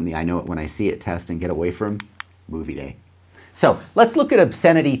away from the I know it when I see it test and get away from movie day. So, let's look at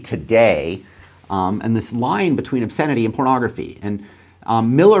obscenity today and this line between obscenity and pornography. And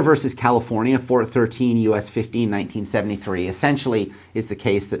Miller versus California, 413 U.S. 15, 1973, essentially is the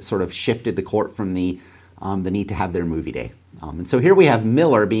case that sort of shifted the court from the need to have their movie day. And so here we have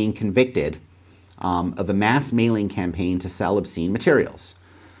Miller being convicted of a mass mailing campaign to sell obscene materials.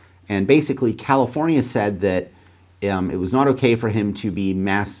 And basically, California said that it was not okay for him to be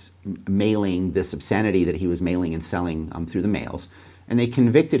mass mailing this obscenity that he was mailing and selling through the mails. And they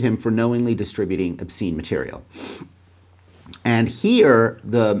convicted him for knowingly distributing obscene material. And here,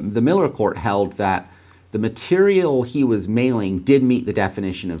 the Miller court held that the material he was mailing did meet the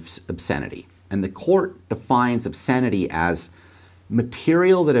definition of obscenity. And the court defines obscenity as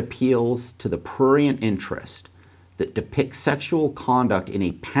material that appeals to the prurient interest, that depicts sexual conduct in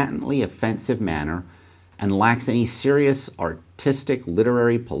a patently offensive manner, and lacks any serious artistic,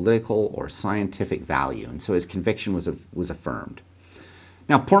 literary, political, or scientific value. And so his conviction was affirmed.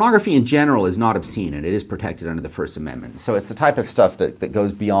 Now, pornography in general is not obscene, and it is protected under the First Amendment. So it's the type of stuff that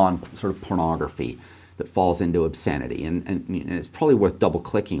goes beyond sort of pornography, that falls into obscenity. And it's probably worth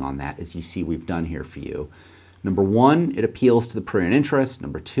double-clicking on that, as you see we've done here for you. Number one, it appeals to the prurient interest.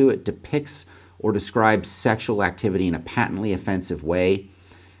 Number two, it depicts or describes sexual activity in a patently offensive way.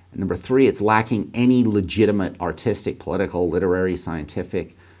 And number three, it's lacking any legitimate artistic, political, literary,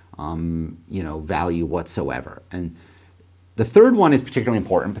 scientific, value whatsoever. And the third one is particularly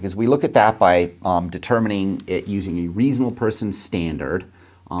important because we look at that by determining it using a reasonable person standard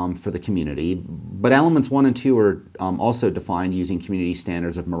for the community. But elements 1 and 2 are also defined using community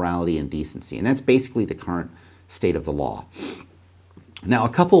standards of morality and decency. And that's basically the current state of the law. Now, a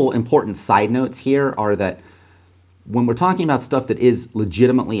couple important side notes here are that when we're talking about stuff that is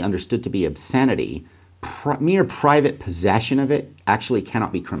legitimately understood to be obscenity, mere private possession of it actually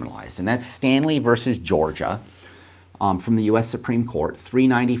cannot be criminalized. And that's Stanley versus Georgia from the U.S. Supreme Court,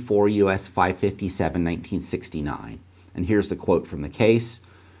 394 U.S. 557, 1969. And here's the quote from the case.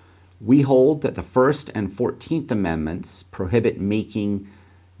 "We hold that the First and 14th Amendments prohibit making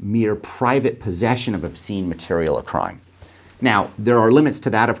mere private possession of obscene material a crime." Now, there are limits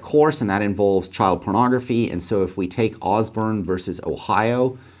to that, of course, and that involves child pornography. And so if we take Osborne versus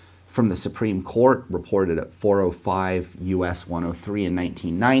Ohio from the Supreme Court, reported at 405 U.S. 103 in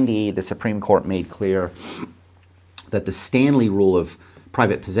 1990, the Supreme Court made clear that the Stanley rule of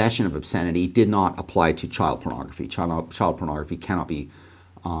private possession of obscenity did not apply to child pornography. Child pornography cannot be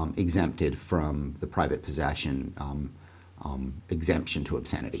exempted from the private possession exemption to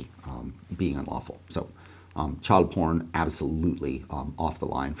obscenity being unlawful. So child porn, absolutely off the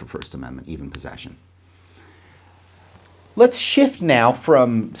line for First Amendment, even possession. Let's shift now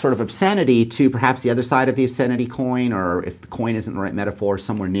from sort of obscenity to perhaps the other side of the obscenity coin, or if the coin isn't the right metaphor,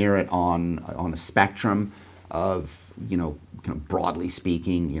 somewhere near it on a spectrum of, kind of broadly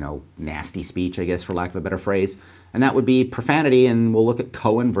speaking, nasty speech, I guess, for lack of a better phrase. And that would be profanity, and we'll look at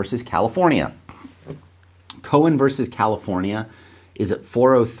Cohen versus California. Cohen versus California is at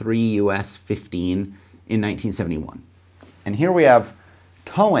 403 U.S. 15 in 1971. And here we have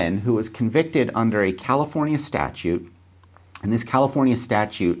Cohen, who was convicted under a California statute, and this California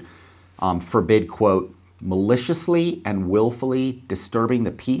statute forbid, quote, "maliciously and willfully disturbing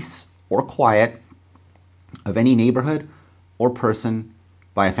the peace or quiet of any neighborhood or person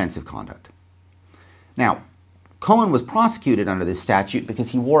by offensive conduct." Now, Cohen was prosecuted under this statute because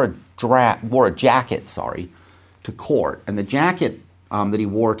he wore a jacket, to court, and the jacket that he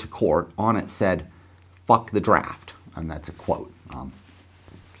wore to court, on it said, "fuck the draft," and that's a quote.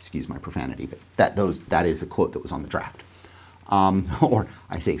 Excuse my profanity, but that is the quote that was on the draft. Or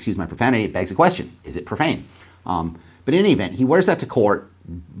I say, excuse my profanity, it begs the question, is it profane? But in any event, he wears that to court,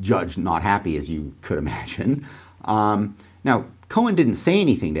 judge not happy, as you could imagine. Now, Cohen didn't say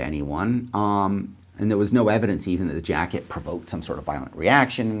anything to anyone, and there was no evidence even that the jacket provoked some sort of violent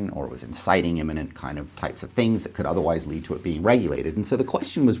reaction or was inciting imminent kind of types of things that could otherwise lead to it being regulated. And so the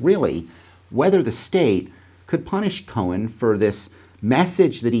question was really whether the state could punish Cohen for this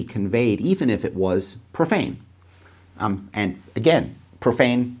message that he conveyed, even if it was profane. And again,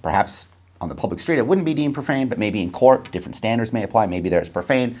 profane, perhaps on the public street it wouldn't be deemed profane, but maybe in court different standards may apply. Maybe there's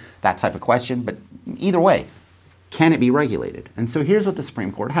profane, that type of question. But either way, can it be regulated? And so here's what the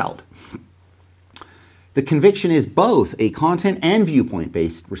Supreme Court held. The conviction is both a content and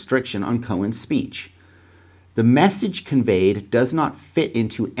viewpoint-based restriction on Cohen's speech. The message conveyed does not fit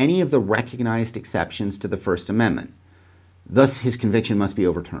into any of the recognized exceptions to the First Amendment. Thus, his conviction must be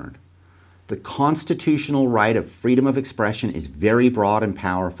overturned. The constitutional right of freedom of expression is very broad and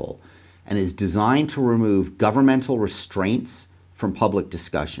powerful and is designed to remove governmental restraints from public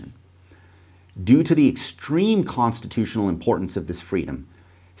discussion. Due to the extreme constitutional importance of this freedom,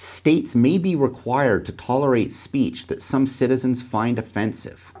 states may be required to tolerate speech that some citizens find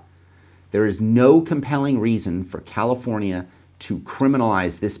offensive. There is no compelling reason for California to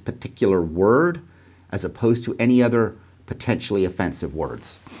criminalize this particular word as opposed to any other potentially offensive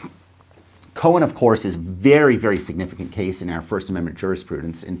words. Cohen, of course, is a very, very significant case in our First Amendment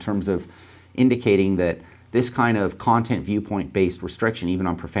jurisprudence in terms of indicating that this kind of content viewpoint-based restriction, even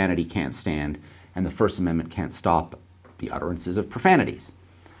on profanity, can't stand, and the First Amendment can't stop the utterances of profanities.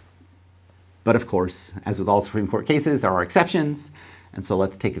 But of course, as with all Supreme Court cases, there are exceptions, and so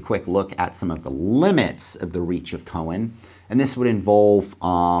let's take a quick look at some of the limits of the reach of Cohen, and this would involve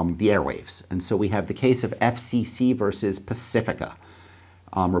the airwaves. And so we have the case of FCC versus Pacifica,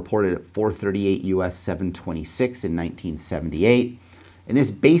 reported at 438 U.S. 726 in 1978. And this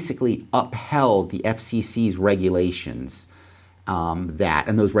basically upheld the FCC's regulations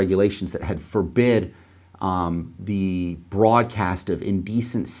and those regulations that had forbid the broadcast of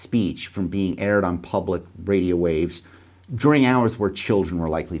indecent speech from being aired on public radio waves during hours where children were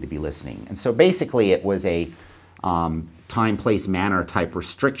likely to be listening. And so basically it was a time, place, manner type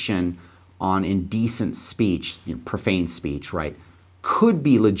restriction on indecent speech, profane speech, right, could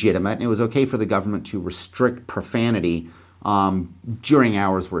be legitimate. And it was okay for the government to restrict profanity during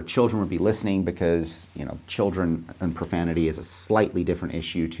hours where children would be listening, because children and profanity is a slightly different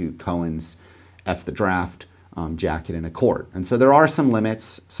issue to Cohen's F the draft jacket in a court. And so there are some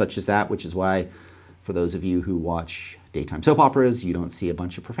limits such as that, which is why for those of you who watch daytime soap operas, you don't see a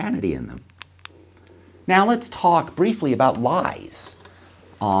bunch of profanity in them. Now let's talk briefly about lies.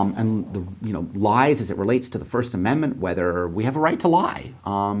 And the lies as it relates to the First Amendment, whether we have a right to lie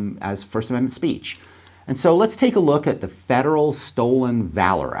as First Amendment speech. And so let's take a look at the Federal Stolen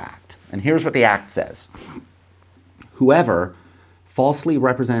Valor Act. And here's what the act says. Whoever falsely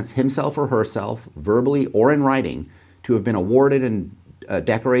represents himself or herself, verbally or in writing, to have been awarded a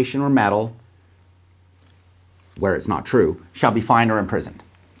decoration or medal, where it's not true, shall be fined or imprisoned.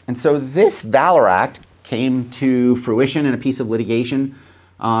 And so this Valor Act came to fruition in a piece of litigation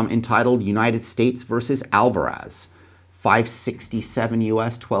entitled United States versus Alvarez, 567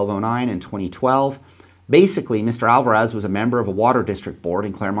 U.S. 1209 in 2012. Basically, Mr. Alvarez was a member of a water district board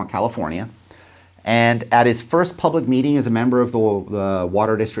in Claremont, California. And at his first public meeting as a member of the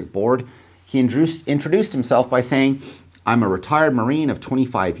water district board, he introduced himself by saying, "I'm a retired Marine of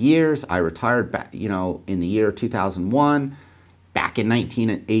 25 years. I retired back, in the year 2001. Back in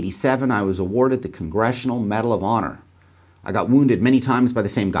 1987, I was awarded the Congressional Medal of Honor. I got wounded many times by the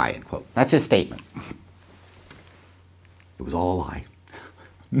same guy," end quote. That's his statement. It was all a lie.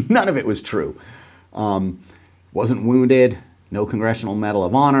 None of it was true. Wasn't wounded, no Congressional Medal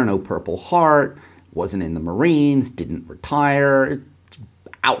of Honor, no Purple Heart, wasn't in the Marines, didn't retire.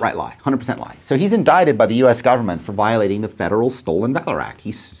 Outright lie, 100% lie. So he's indicted by the U.S. government for violating the Federal Stolen Valor Act.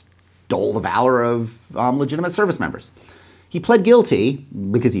 He stole the valor of legitimate service members. He pled guilty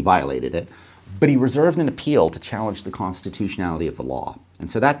because he violated it, but he reserved an appeal to challenge the constitutionality of the law. And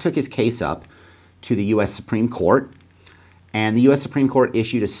so that took his case up to the U.S. Supreme Court. And the U.S. Supreme Court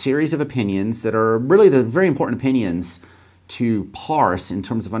issued a series of opinions that are really the very important opinions to parse in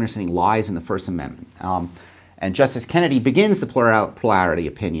terms of understanding lies in the First Amendment. And Justice Kennedy begins the plurality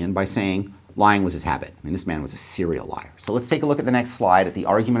opinion by saying lying was his habit. I mean, this man was a serial liar. So let's take a look at the next slide at the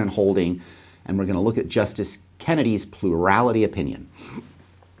argument and holding, and we're going to look at Justice Kennedy's plurality opinion.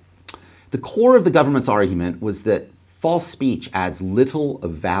 The core of the government's argument was that false speech adds little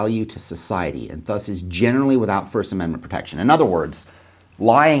of value to society and thus is generally without First Amendment protection. In other words,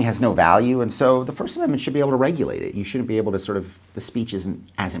 lying has no value, and so the First Amendment should be able to regulate it. You shouldn't be able to the speech isn't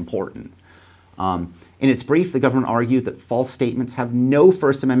as important. In its brief, the government argued that false statements have no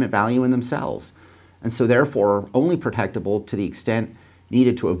First Amendment value in themselves, and so therefore only protectable to the extent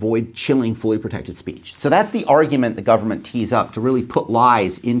needed to avoid chilling fully protected speech. So that's the argument the government tees up to really put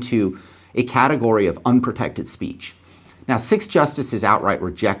lies into a category of unprotected speech. Now, 6 justices outright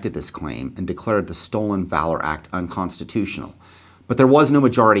rejected this claim and declared the Stolen Valor Act unconstitutional. But there was no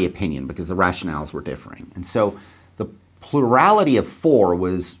majority opinion because the rationales were differing. And so the plurality of 4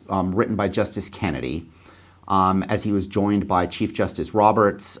 was written by Justice Kennedy, as he was joined by Chief Justice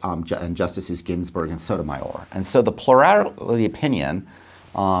Roberts and Justices Ginsburg and Sotomayor. And so the plurality opinion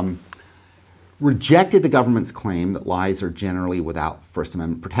rejected the government's claim that lies are generally without First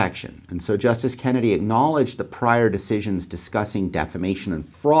Amendment protection. And so Justice Kennedy acknowledged that prior decisions discussing defamation and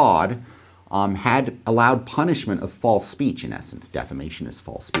fraud had allowed punishment of false speech, in essence. Defamation is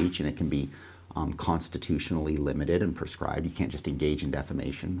false speech, and it can be constitutionally limited and prescribed. You can't just engage in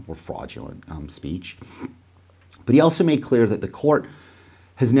defamation or fraudulent speech. But he also made clear that the court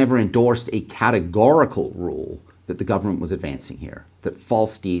has never endorsed a categorical rule that the government was advancing here, that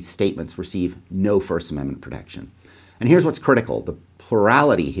false statements receive no First Amendment protection. And here's what's critical. The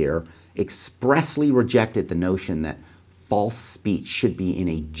plurality here expressly rejected the notion that false speech should be in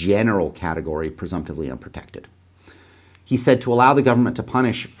a general category, presumptively unprotected. He said to allow the government to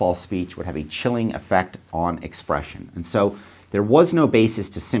punish false speech would have a chilling effect on expression. And so there was no basis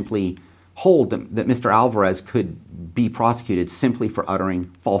to simply hold that Mr. Alvarez could be prosecuted simply for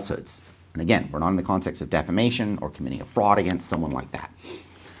uttering falsehoods. And again, we're not in the context of defamation or committing a fraud against someone like that.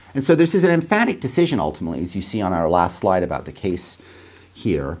 And so this is an emphatic decision, ultimately, as you see on our last slide about the case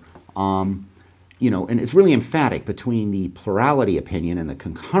here. And it's really emphatic between the plurality opinion and the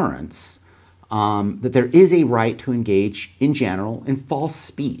concurrence that there is a right to engage in general in false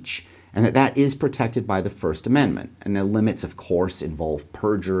speech, and that is protected by the First Amendment. And the limits, of course, involve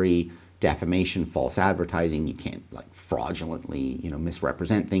perjury, defamation, false advertising. You can't fraudulently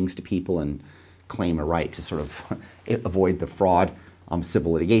misrepresent things to people and claim a right to sort of avoid the fraud,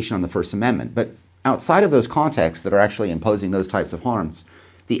 civil litigation on the First Amendment. But outside of those contexts that are actually imposing those types of harms,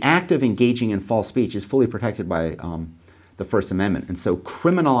 the act of engaging in false speech is fully protected by the First Amendment. And so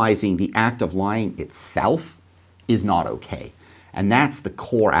criminalizing the act of lying itself is not okay. And that's the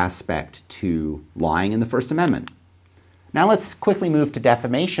core aspect to lying in the First Amendment. Now let's quickly move to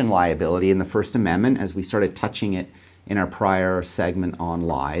defamation liability in the First Amendment, as we started touching it in our prior segment on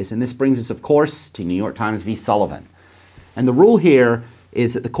lies. And this brings us, of course, to New York Times v. Sullivan. And the rule here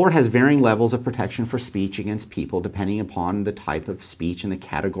is that the court has varying levels of protection for speech against people depending upon the type of speech and the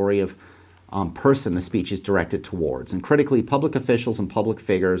category of person the speech is directed towards. And critically, public officials and public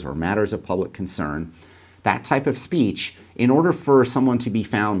figures or matters of public concern, that type of speech, in order for someone to be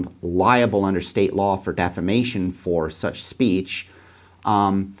found liable under state law for defamation for such speech,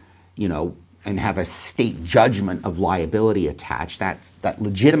 you know, and have a state judgment of liability attached, that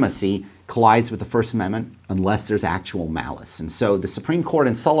legitimacy collides with the First Amendment unless there's actual malice. And so the Supreme Court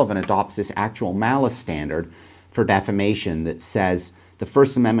in Sullivan adopts this actual malice standard for defamation that says the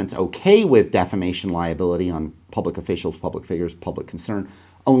First Amendment's okay with defamation liability on public officials, public figures, public concern,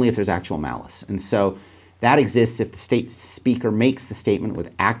 only if there's actual malice. And so that exists if the state speaker makes the statement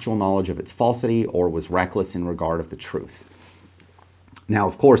with actual knowledge of its falsity or was reckless in regard of the truth. Now,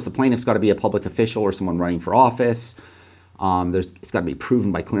 of course, the plaintiff's got to be a public official or someone running for office. It's got to be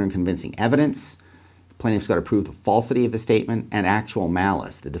proven by clear and convincing evidence. The plaintiff's got to prove the falsity of the statement and actual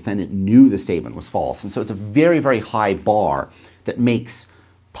malice. The defendant knew the statement was false. And so it's a very, very high bar that makes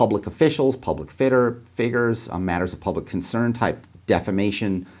public officials, public figures, matters of public concern type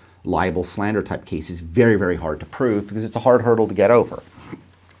defamation, libel, slander type cases very, very hard to prove because it's a hard hurdle to get over.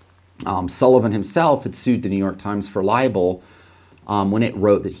 Sullivan himself had sued the New York Times for libel when it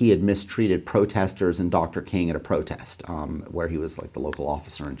wrote that he had mistreated protesters and Dr. King at a protest where he was like the local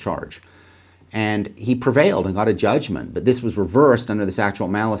officer in charge. And he prevailed and got a judgment, but this was reversed under this actual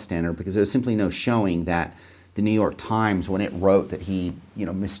malice standard because there was simply no showing that the New York Times, when it wrote that he, you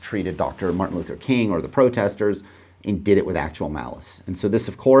know, mistreated Dr. Martin Luther King or the protesters, and did it with actual malice. And so this,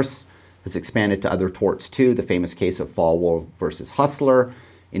 of course, has expanded to other torts too. The famous case of Falwell versus Hustler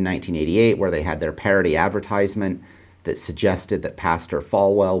in 1988, where they had their parody advertisement that suggested that Pastor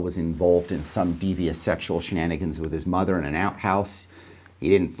Falwell was involved in some devious sexual shenanigans with his mother in an outhouse. He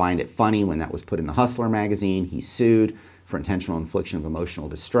didn't find it funny when that was put in the Hustler magazine. He sued for intentional infliction of emotional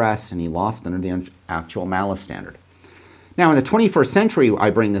distress, and he lost under the actual malice standard. Now, in the 21st century, I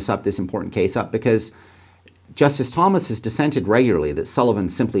bring this important case up, because Justice Thomas has dissented regularly that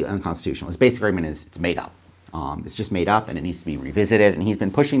Sullivan's simply unconstitutional. His basic argument is it's made up. It's just made up and it needs to be revisited. And he's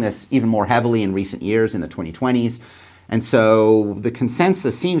been pushing this even more heavily in recent years, in the 2020s. And so the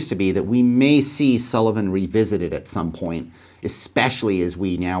consensus seems to be that we may see Sullivan revisited at some point, especially as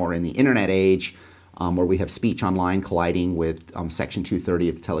we now are in the internet age, where we have speech online colliding with Section 230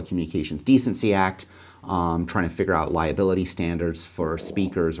 of the Telecommunications Decency Act, trying to figure out liability standards for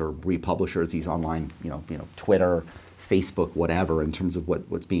speakers or republishers, these online, Twitter, Facebook, whatever, in terms of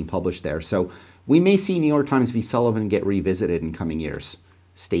what's being published there. So we may see New York Times v. Sullivan get revisited in coming years.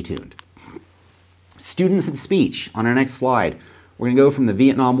 Stay tuned. Students and speech. On our next slide, we're going to go from the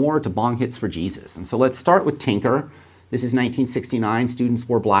Vietnam War to bong hits for Jesus. And so let's start with Tinker. This is 1969. Students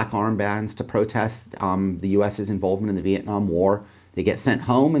wore black armbands to protest the U.S.'s involvement in the Vietnam War. They get sent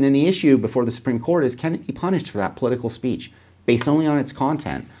home, and then the issue before the Supreme Court is, can they be punished for that political speech based only on its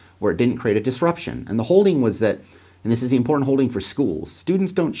content, where it didn't create a disruption? And the holding was that, and this is the important holding for schools,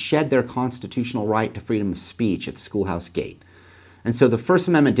 students don't shed their constitutional right to freedom of speech at the schoolhouse gate. And so the First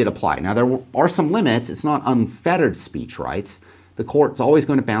Amendment did apply. Now, there are some limits. It's not unfettered speech rights. The court's always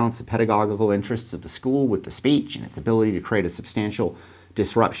going to balance the pedagogical interests of the school with the speech and its ability to create a substantial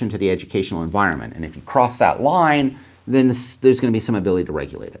disruption to the educational environment. And if you cross that line, then there's going to be some ability to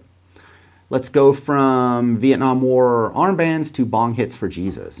regulate it. Let's go from Vietnam War armbands to bong hits for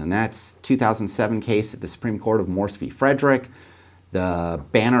Jesus. And that's 2007 case at the Supreme Court of Morse v. Frederick. The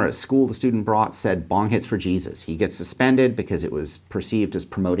banner at school the student brought said bong hits for Jesus. He gets suspended because it was perceived as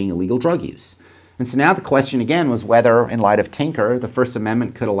promoting illegal drug use. And so now the question again was whether, in light of Tinker, the First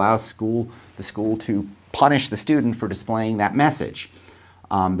Amendment could allow the school to punish the student for displaying that message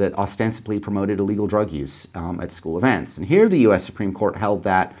that ostensibly promoted illegal drug use at school events. And here the U.S. Supreme Court held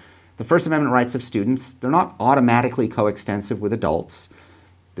that the First Amendment rights of students, they're not automatically coextensive with adults.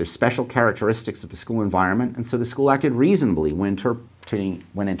 There's special characteristics of the school environment, and so the school acted reasonably when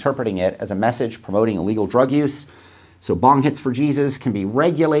interpreting it as a message promoting illegal drug use. So bong hits for Jesus can be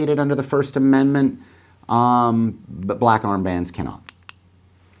regulated under the First Amendment, but black armbands cannot.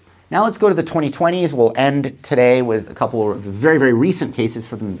 Now let's go to the 2020s. We'll end today with a couple of very, very recent cases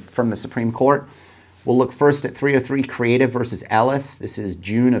from the Supreme Court. We'll look first at 303 Creative versus Ellis. This is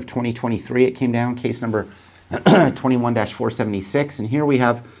June of 2023. It came down, case number 21-476. And here we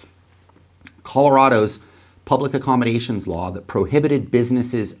have Colorado's public accommodations law that prohibited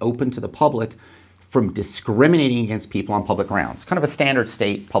businesses open to the public from discriminating against people on public grounds. Kind of a standard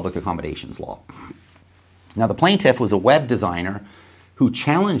state public accommodations law. Now, the plaintiff was a web designer who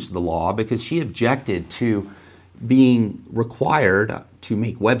challenged the law because she objected to being required to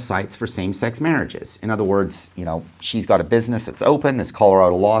make websites for same-sex marriages. In other words, she's got a business that's open. This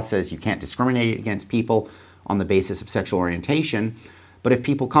Colorado law says you can't discriminate against people on the basis of sexual orientation. But if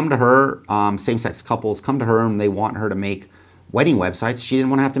people come to her, same-sex couples come to her and they want her to make wedding websites, she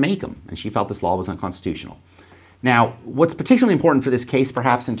didn't want to have to make them. And she felt this law was unconstitutional. Now, what's particularly important for this case,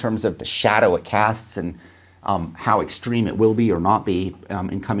 perhaps in terms of the shadow it casts and how extreme it will be or not be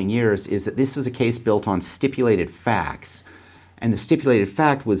in coming years, is that this was a case built on stipulated facts. And the stipulated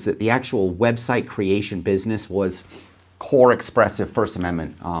fact was that the actual website creation business was core expressive First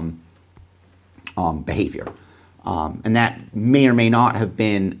Amendment behavior. And that may or may not have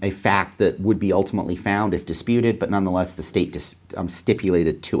been a fact that would be ultimately found if disputed, but nonetheless the state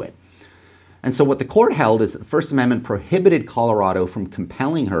stipulated to it. And so what the court held is that the First Amendment prohibited Colorado from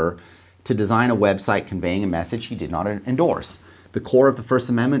compelling her to design a website conveying a message she did not endorse. The core of the First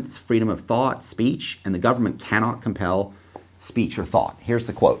Amendment is freedom of thought, speech, and the government cannot compel speech or thought. Here's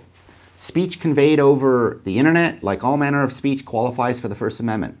the quote. Speech conveyed over the internet, like all manner of speech, qualifies for the First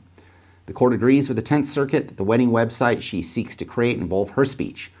Amendment. The court agrees with the 10th Circuit that the wedding website she seeks to create involve her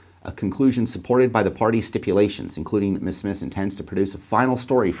speech, a conclusion supported by the parties' stipulations, including that Ms. Smith intends to produce a final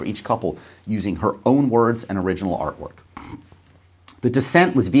story for each couple using her own words and original artwork. The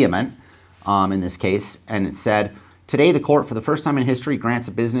dissent was vehement in this case, and it said, today the court, for the first time in history, grants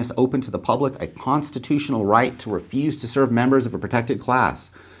a business open to the public a constitutional right to refuse to serve members of a protected class.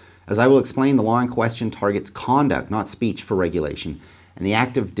 As I will explain, the law in question targets conduct, not speech, for regulation, and the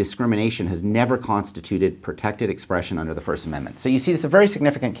act of discrimination has never constituted protected expression under the First Amendment. So you see, this is a very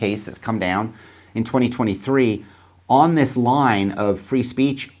significant case that's come down in 2023 on this line of free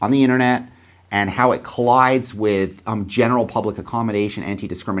speech on the internet and how it collides with general public accommodation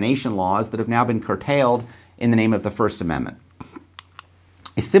anti-discrimination laws that have now been curtailed in the name of the First Amendment.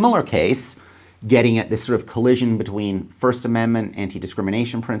 A similar case, getting at this sort of collision between First Amendment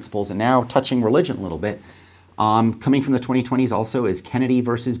anti-discrimination principles and now touching religion a little bit, coming from the 2020s also, is Kennedy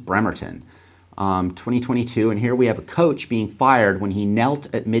versus Bremerton, 2022. And here we have a coach being fired when he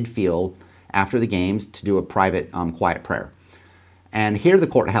knelt at midfield after the games to do a private quiet prayer. And here the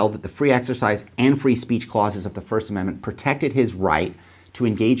court held that the free exercise and free speech clauses of the First Amendment protected his right to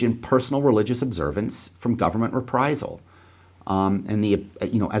engage in personal religious observance from government reprisal.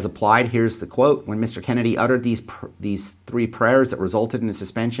 As applied, here's the quote. When Mr. Kennedy uttered these three prayers that resulted in his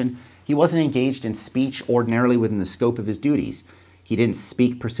suspension, he wasn't engaged in speech ordinarily within the scope of his duties. He didn't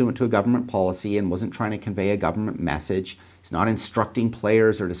speak pursuant to a government policy and wasn't trying to convey a government message. He's not instructing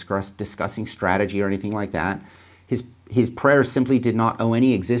players or discussing strategy or anything like that. His prayers simply did not owe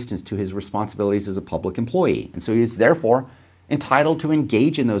any existence to his responsibilities as a public employee. And so he is therefore entitled to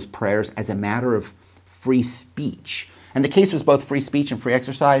engage in those prayers as a matter of free speech. And the case was both free speech and free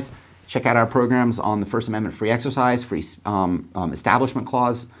exercise. Check out our programs on the First Amendment free exercise, free establishment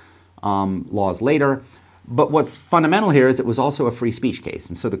clause laws later. But what's fundamental here is it was also a free speech case.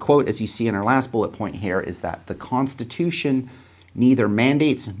 And so the quote, as you see in our last bullet point here, is that the Constitution neither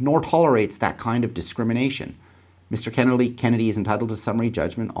mandates nor tolerates that kind of discrimination. Mr. Kennedy is entitled to summary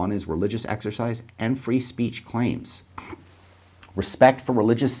judgment on his religious exercise and free speech claims. Respect for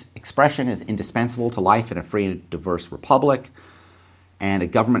religious expression is indispensable to life in a free and diverse republic, and a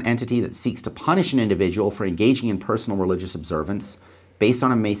government entity that seeks to punish an individual for engaging in personal religious observance based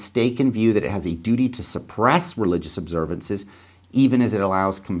on a mistaken view that it has a duty to suppress religious observances, even as it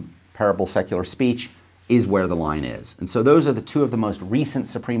allows comparable secular speech, is where the line is. And so those are the two of the most recent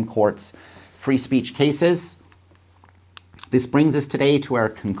Supreme Court's free speech cases. This brings us today to our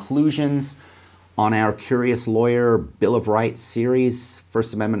conclusions on our Curious Lawyer Bill of Rights series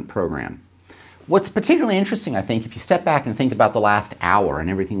First Amendment program. What's particularly interesting, I think, if you step back and think about the last hour and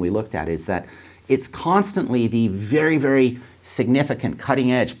everything we looked at, is that it's constantly the very, very significant,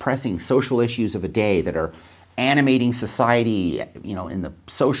 cutting-edge, pressing social issues of a day that are animating society, in the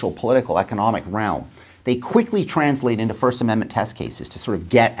social, political, economic realm. They quickly translate into First Amendment test cases to sort of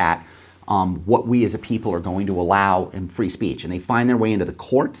get at what we as a people are going to allow in free speech. And they find their way into the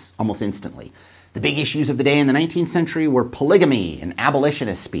courts almost instantly. The big issues of the day in the 19th century were polygamy and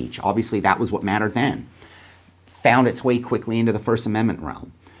abolitionist speech. Obviously, that was what mattered then. Found its way quickly into the First Amendment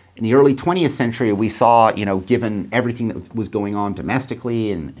realm. In the early 20th century, we saw, given everything that was going on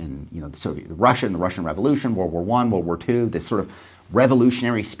domestically and the Russian Revolution, World War I, World War II, this sort of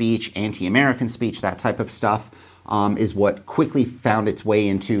revolutionary speech, anti-American speech, that type of stuff, is what quickly found its way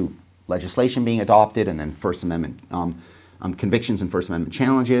into legislation being adopted, and then First Amendment convictions and First Amendment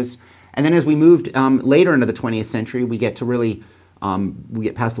challenges. And then as we moved later into the 20th century, we get to really, we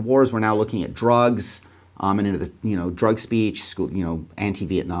get past the wars, we're now looking at drugs, and into the drug speech,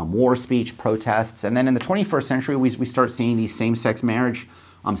 anti-Vietnam War speech, protests. And then in the 21st century, we start seeing these same-sex marriage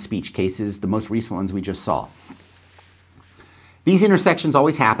speech cases, the most recent ones we just saw. These intersections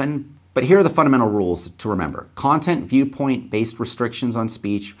always happen, but here are the fundamental rules to remember. Content, viewpoint-based restrictions on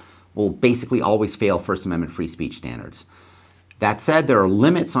speech will basically always fail First Amendment free speech standards. That said, there are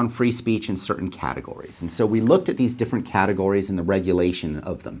limits on free speech in certain categories. And so we looked at these different categories and the regulation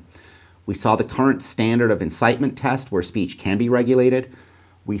of them. We saw the current standard of incitement test where speech can be regulated.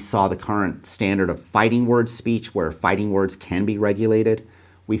 We saw the current standard of fighting words speech where fighting words can be regulated.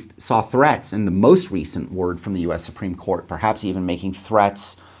 We saw threats in the most recent word from the US Supreme Court, perhaps even making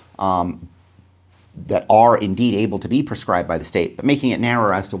threats that are indeed able to be prescribed by the state, but making it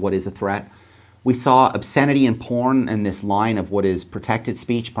narrower as to what is a threat. We saw obscenity in porn and this line of what is protected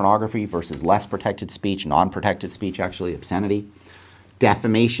speech, pornography, versus less protected speech, non-protected speech, actually, obscenity.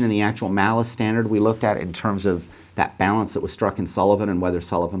 Defamation and the actual malice standard we looked at in terms of that balance that was struck in Sullivan and whether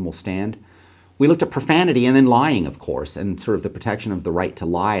Sullivan will stand. We looked at profanity and then lying, of course, and sort of the protection of the right to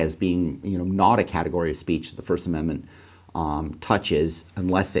lie as being not a category of speech that the First Amendment touches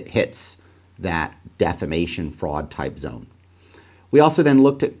unless it hits that defamation fraud type zone. We also then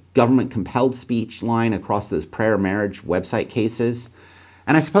looked at government compelled speech line across those prayer marriage website cases.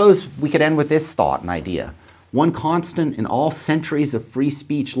 And I suppose we could end with this thought and idea. One constant in all centuries of free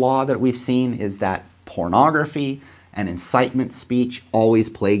speech law that we've seen is that pornography and incitement speech always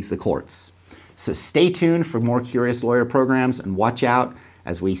plagues the courts. So stay tuned for more Curious Lawyer programs and watch out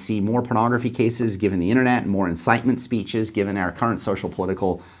as we see more pornography cases given the internet and more incitement speeches given our current social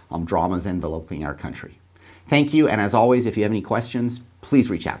political dramas enveloping our country. Thank you, and as always, if you have any questions, please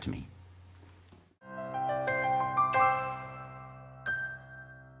reach out to me.